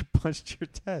chest. You punched your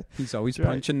chest. He's always That's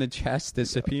right. punching the chest,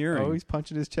 disappearing. Always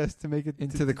punching his chest to make it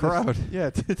Into the crowd. Yeah,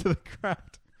 into the crowd.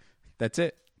 That's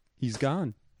it. He's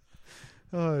gone.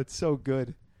 Oh, it's so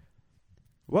good.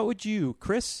 What would you,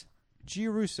 Chris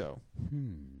Giarusso?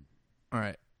 All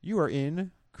right. You are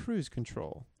in cruise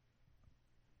control.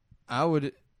 I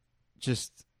would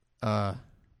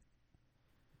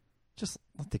just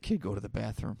let the kid go to the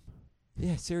bathroom.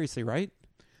 Yeah, seriously, right?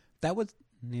 That was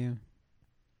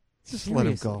Just let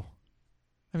him Seriously. go.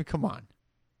 I mean, come on.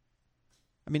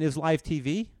 I mean, it was live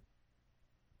TV,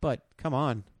 but come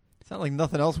on. It's not like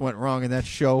nothing else went wrong in that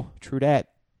show. True that.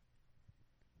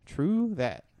 True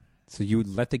that. So you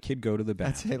would let the kid go to the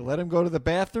That's bathroom. it. Let him go to the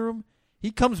bathroom.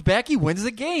 He comes back. He wins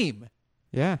the game.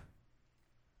 Yeah.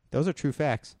 Those are true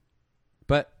facts.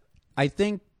 But I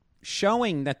think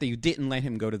showing that they didn't let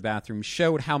him go to the bathroom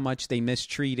showed how much they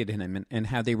mistreated him and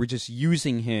how they were just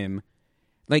using him,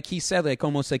 like he said, like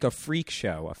almost like a freak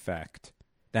show effect.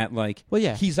 That like, Well,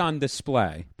 yeah. he's on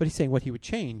display. But he's saying what he would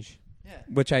change.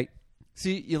 Which I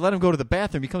See, you let him go to the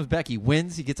bathroom. He comes back. He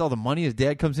wins. He gets all the money. His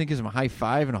dad comes in, gives him a high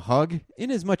five and a hug.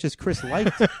 In as much as Chris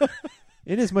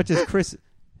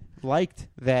liked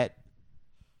that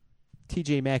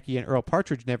T.J. Mackey and Earl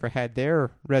Partridge never had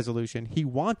their resolution, he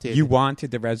wanted you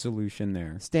wanted the resolution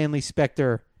there. Stanley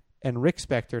Spector and Rick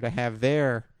Spector to have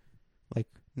their like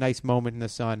nice moment in the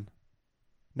sun.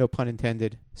 No pun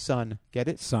intended. Sun. Get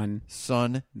it? Sun.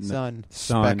 Sun.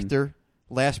 Spectre.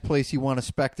 Last place you want a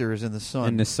specter is in the sun.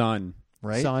 In the sun.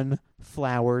 Right? Sun,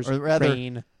 flowers, Or rather-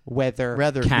 rain, weather,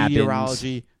 Cabins.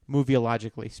 meteorology,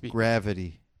 movieologically speaking.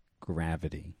 Gravity.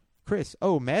 Chris,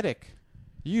 medic.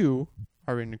 You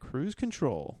are in cruise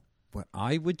control. What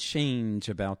I would change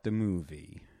about the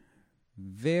movie,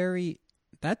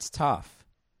 that's tough.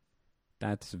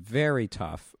 That's very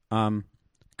tough.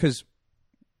 Because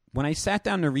when I sat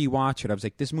down to rewatch it, I was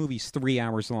like, this movie's 3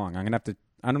 hours long. I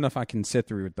don't know if I can sit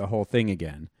through the whole thing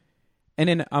again. And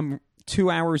then I'm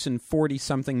 2 hours and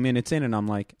 40-something minutes in, and I'm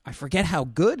like, I forget how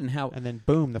good and how... And then,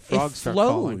 boom, the frogs start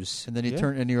flows. And then you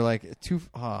turn, and you're like,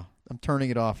 I'm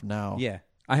turning it off now. Yeah.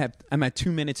 I'm at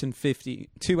 2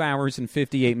 hours and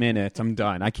 58 minutes. I'm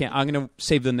done. I'm going to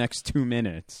save the next 2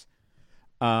 minutes.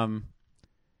 I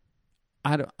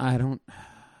don't.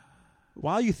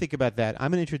 While you think about that,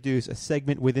 I'm going to introduce a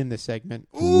segment within the segment.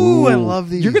 Ooh, I love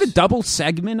these. You're going to double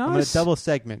segment us? I'm going to double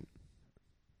segment.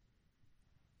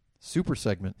 Super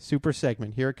segment. Super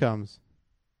segment. Here it comes.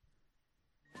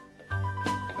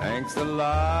 Thanks a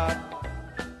lot.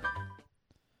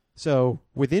 So,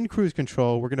 within Cruise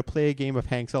Control, we're going to play a game of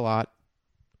Hanks a Lot.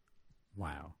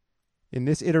 Wow. In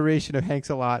this iteration of Hanks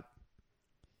a Lot,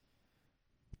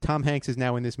 Tom Hanks is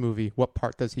now in this movie. What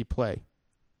part does he play?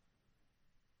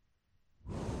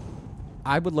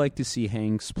 I would like to see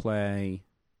Hanks play,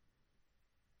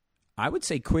 I would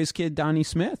say Quiz Kid Donnie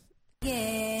Smith.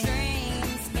 Yeah.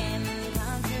 Dreams can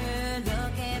come true.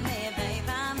 Look at me, babe,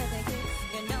 I'm with a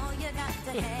kiss. You know you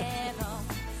got to have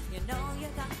hope. You know you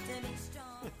got to be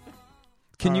strong.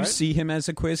 Can All you right. see him as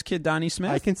a Quiz Kid Donnie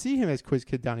Smith? I can see him as Quiz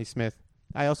Kid Donnie Smith.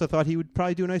 I also thought he would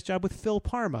probably do a nice job with Phil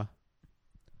Parma.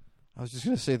 I was just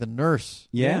going to say the nurse.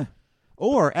 Yeah.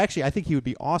 Or, actually, I think he would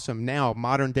be awesome now,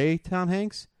 modern day Tom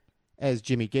Hanks, as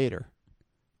Jimmy Gator.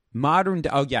 Modern.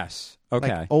 Oh, yes. Okay.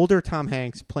 Like, older Tom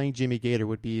Hanks playing Jimmy Gator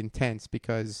would be intense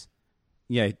because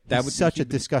yeah, that he's would such a he'd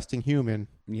be- disgusting human.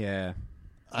 Yeah.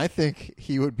 I think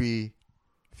he would be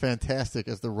fantastic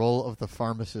as the role of the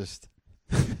pharmacist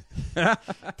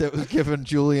that was given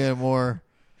Julianne Moore.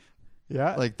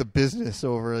 Yeah, like the business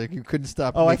over. Like you couldn't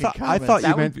stop. Oh, I making thought comments.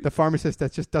 you meant the pharmacist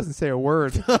that just doesn't say a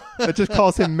word. That just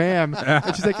calls him ma'am.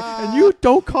 And she's like, and you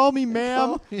don't call me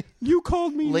ma'am. You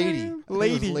called me lady. ma'am. I think it was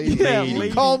Lady. lady. Yeah, You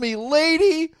lady. call me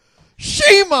lady.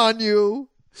 Shame on you.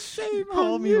 Shame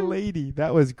call me lady.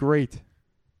 That was great.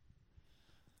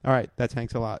 All right, that's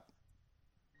Hanks a Lot.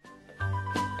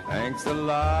 Thanks a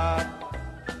lot.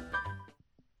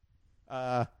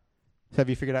 Have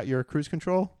you figured out your Cruise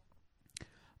Control?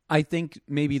 I think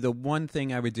maybe the one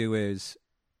thing I would do is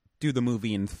do the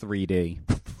movie in 3D.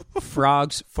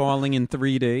 Frogs falling in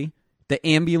 3D. The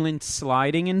ambulance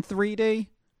sliding in 3D.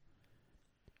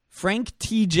 Frank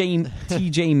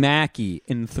TJ Mackey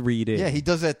in 3D. Yeah, he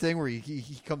does that thing where he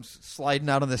comes sliding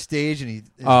out on the stage and his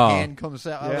Oh. hand comes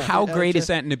out. Yeah. How great is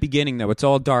that in the beginning, though? It's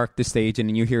all dark, the stage, and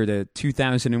then you hear the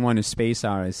 2001 A Space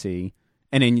Odyssey,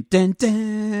 and then dun, dun,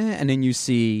 and then you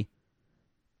see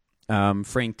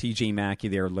Frank T.J. Mackey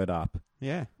there lit up.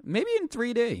 Yeah. Maybe in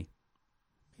 3D.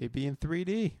 Maybe in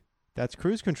 3D. That's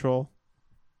Cruise Control.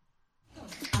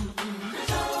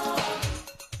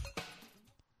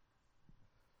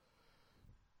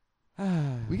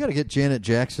 We got to get Janet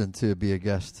Jackson to be a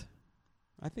guest.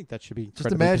 I think that should be Just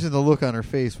incredibly imagine the look on her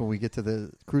face when we get to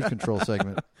the Cruise Control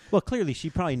segment. Well, clearly she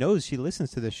probably knows she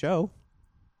listens to the show.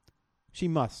 She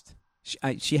must.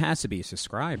 She has to be a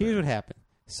subscriber. Here's what happened.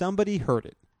 Somebody heard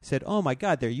it. Said, oh, my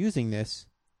God, they're using this.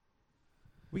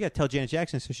 We got to tell Janet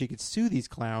Jackson so she could sue these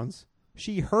clowns.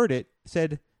 She heard it,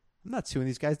 said, I'm not suing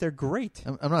these guys. They're great.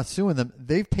 I'm not suing them.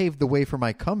 They've paved the way for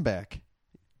my comeback.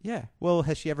 Yeah. Well,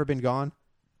 has she ever been gone?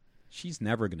 She's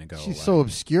never going to go She's away. so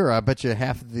obscure. I bet you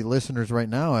half of the listeners right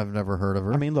now have never heard of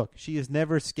her. I mean, look, she has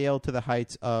never scaled to the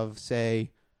heights of,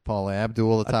 say, Paula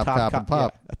Abdul, the top cop and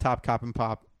pop. Yeah, a top cop and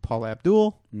pop. Paula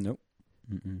Abdul. Nope.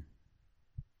 Mm-mm.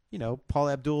 You know,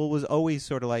 Paula Abdul was always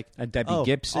sort of like, Debbie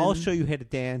Gibson. I'll show you how to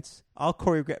dance. I'll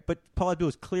choreograph. But Paula Abdul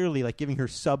was clearly like giving her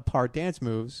subpar dance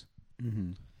moves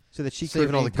Mm-hmm. so that she could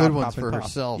Saving all remain the good top ones cop and for pop.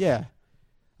 herself. Yeah.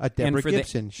 A And Deborah for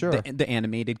Gibson, sure. The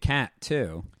animated cat,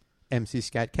 too. MC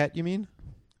Scat Cat, you mean?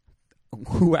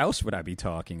 Who else would I be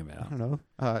talking I about? don't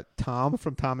know. Tom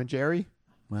from Tom and Jerry.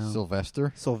 Well,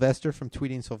 Sylvester. Sylvester from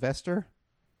Tweety and Sylvester.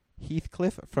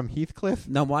 Heathcliff from Heathcliff.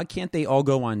 now, why can't they all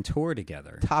go on tour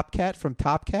together? Top Cat from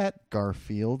Top Cat.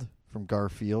 Garfield from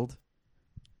Garfield.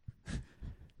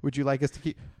 Would you like us to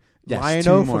keep... Yes, Lion-O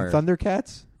two from more.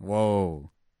 Thundercats. Whoa.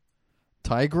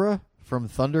 Tigra from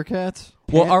Thundercats.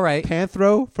 Well, all right.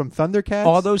 Panthro from Thundercats.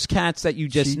 All those cats that you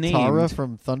just Chitara named.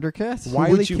 from Thundercats.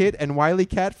 Wily would you- Kid and Wily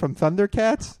Cat from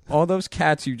Thundercats. All those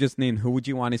cats you just named, who would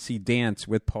you want to see dance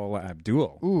with Paula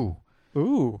Abdul?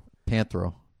 Ooh.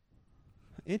 Panthro.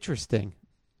 Interesting.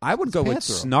 I would go with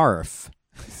Panthro. Snarf.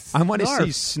 I want to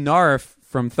Snarf. see Snarf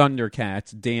from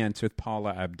Thundercats dance with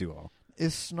Paula Abdul.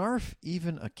 Is Snarf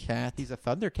even a cat? He's a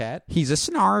Thundercat. He's a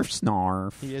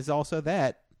Snarf. He is also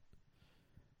that.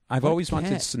 I've What always wanted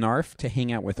cat? Snarf to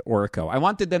hang out with Orko. I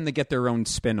wanted them to get their own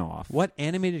spin-off. What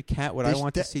animated cat would I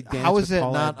want to see dance How with is it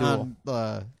Paula not Abdul?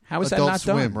 on How is that Adult not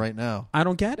Swim done? right now? I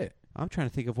don't get it. I'm trying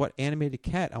to think of what animated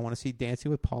cat I want to see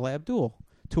dancing with Paula Abdul.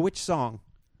 To which song?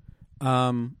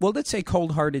 Well, let's say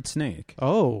Cold Hearted Snake.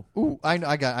 Oh, Ooh, I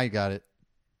got it.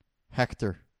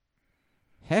 Hector.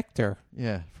 Hector.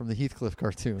 Yeah, from the Heathcliff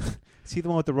cartoon. Is he the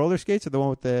one with the roller skates or the one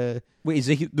with the... Wait, is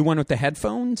he the one with the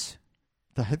headphones?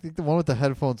 I think the one with the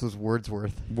headphones was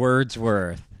Wordsworth.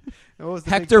 Wordsworth. What was the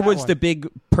Hector big cat was one? the big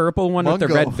purple one with the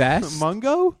Mungo. red vest.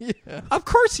 Mungo? Yeah. Of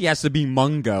course he has to be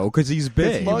Mungo because he's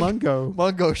big. It's Mungo.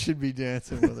 Mungo should be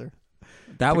dancing with her.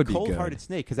 That would be Cold good. Hearted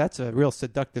Snake, because that's a real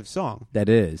seductive song. That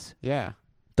is. Yeah.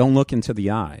 Don't look into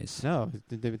the eyes. No,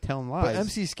 they've been telling lies. But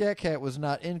MC Scat Cat was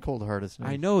not in Cold Hard as Snake.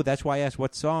 I know. That's why I asked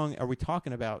what song are we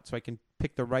talking about, so I can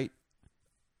pick the right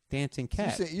dancing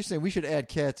cat. You're saying we should add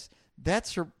cats.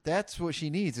 That's what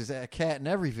she needs is a cat in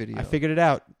every video. I figured it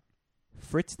out.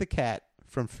 Fritz the Cat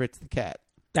from Fritz the Cat.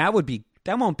 That won't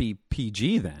be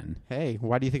PG then. Hey,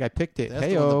 why do you think I picked it? That's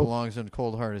the one that belongs in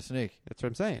Cold Hearted Snake. That's what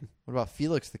I'm saying. What about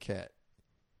Felix the Cat?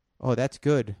 Oh, that's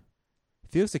good.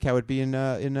 Felix the Cat would be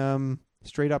in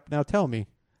Straight Up Now Tell Me.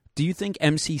 Do you think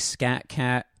MC Scat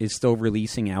Cat is still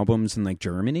releasing albums in like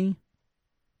Germany?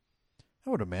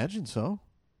 I would imagine so.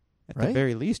 At right? the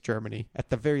very least, Germany. At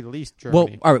the very least,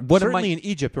 Germany. Well, all right, certainly in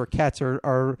Egypt, where cats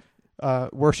are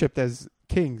worshipped as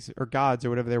kings or gods or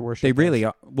whatever they're worshipped. They really as.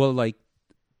 are. Well, like,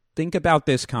 think about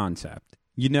this concept.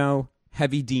 You know,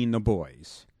 Heavy D and the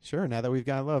Boys. Sure. Now that we've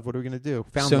got love, what are we going to do?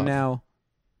 Found so love. now,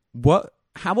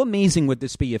 how amazing would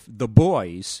this be if the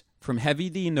boys from Heavy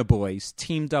D and the Boys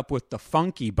teamed up with the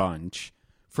Funky Bunch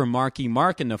from Marky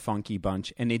Mark and the Funky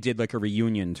Bunch, and they did like a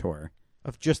reunion tour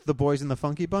of just the boys in the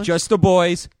Funky Bunch? Just the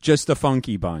boys, just the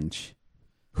Funky Bunch.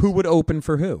 Who would open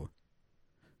for who?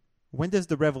 When does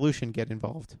the Revolution get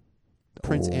involved?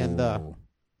 Prince and the...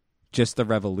 Just the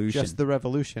Revolution. Just the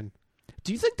Revolution.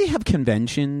 Do you think they have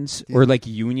conventions or like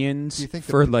unions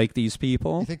for like these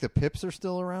people? Do you think the Pips are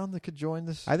still around that could join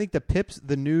this? I think the Pips,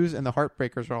 the News, and the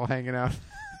Heartbreakers are all hanging out.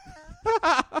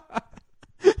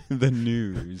 The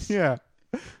News. Yeah.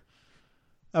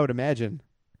 I would imagine.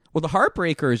 Well, the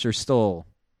Heartbreakers are still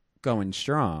going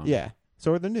strong. Yeah.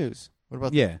 So are the News. What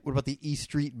about what about the E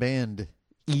Street Band?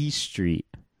 E Street.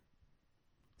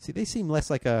 See, they seem less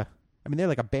like a... I mean, they're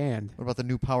like a band. What about the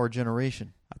New Power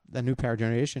Generation? The New Power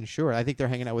Generation, sure. I think they're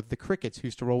hanging out with the Crickets, who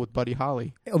used to roll with Buddy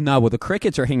Holly. Oh, no, well, the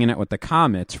Crickets are hanging out with the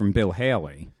Comets from Bill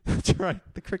Haley. That's right.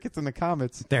 The Crickets and the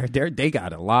Comets. They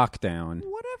got a lockdown.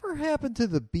 Whatever happened to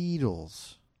the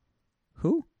Beatles?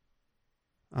 Who?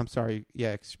 I'm sorry.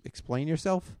 Yeah, explain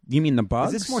yourself. You mean the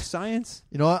Bugs? Is this more science?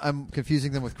 You know what? I'm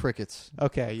confusing them with Crickets.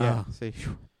 Okay, yeah. See.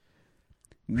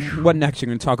 What next? You're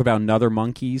going to talk about another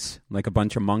monkeys? Like a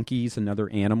bunch of monkeys, another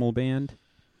animal band?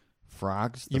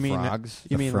 Frogs? You mean frogs?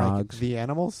 You mean frogs. like the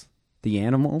animals? The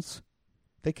animals?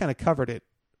 They kind of covered it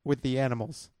with the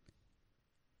animals.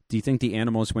 Do you think the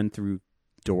animals went through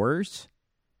doors?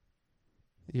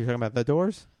 You're talking about the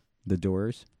Doors? The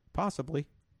Doors? Possibly.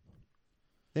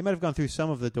 They might have gone through some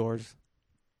of the doors.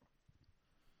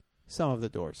 Some of the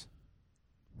doors.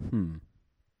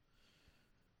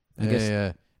 I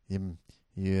guess you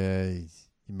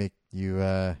make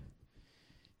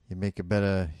a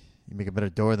better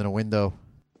door than a window.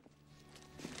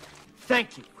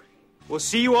 Thank you. We'll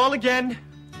see you all again.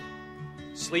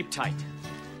 Sleep tight.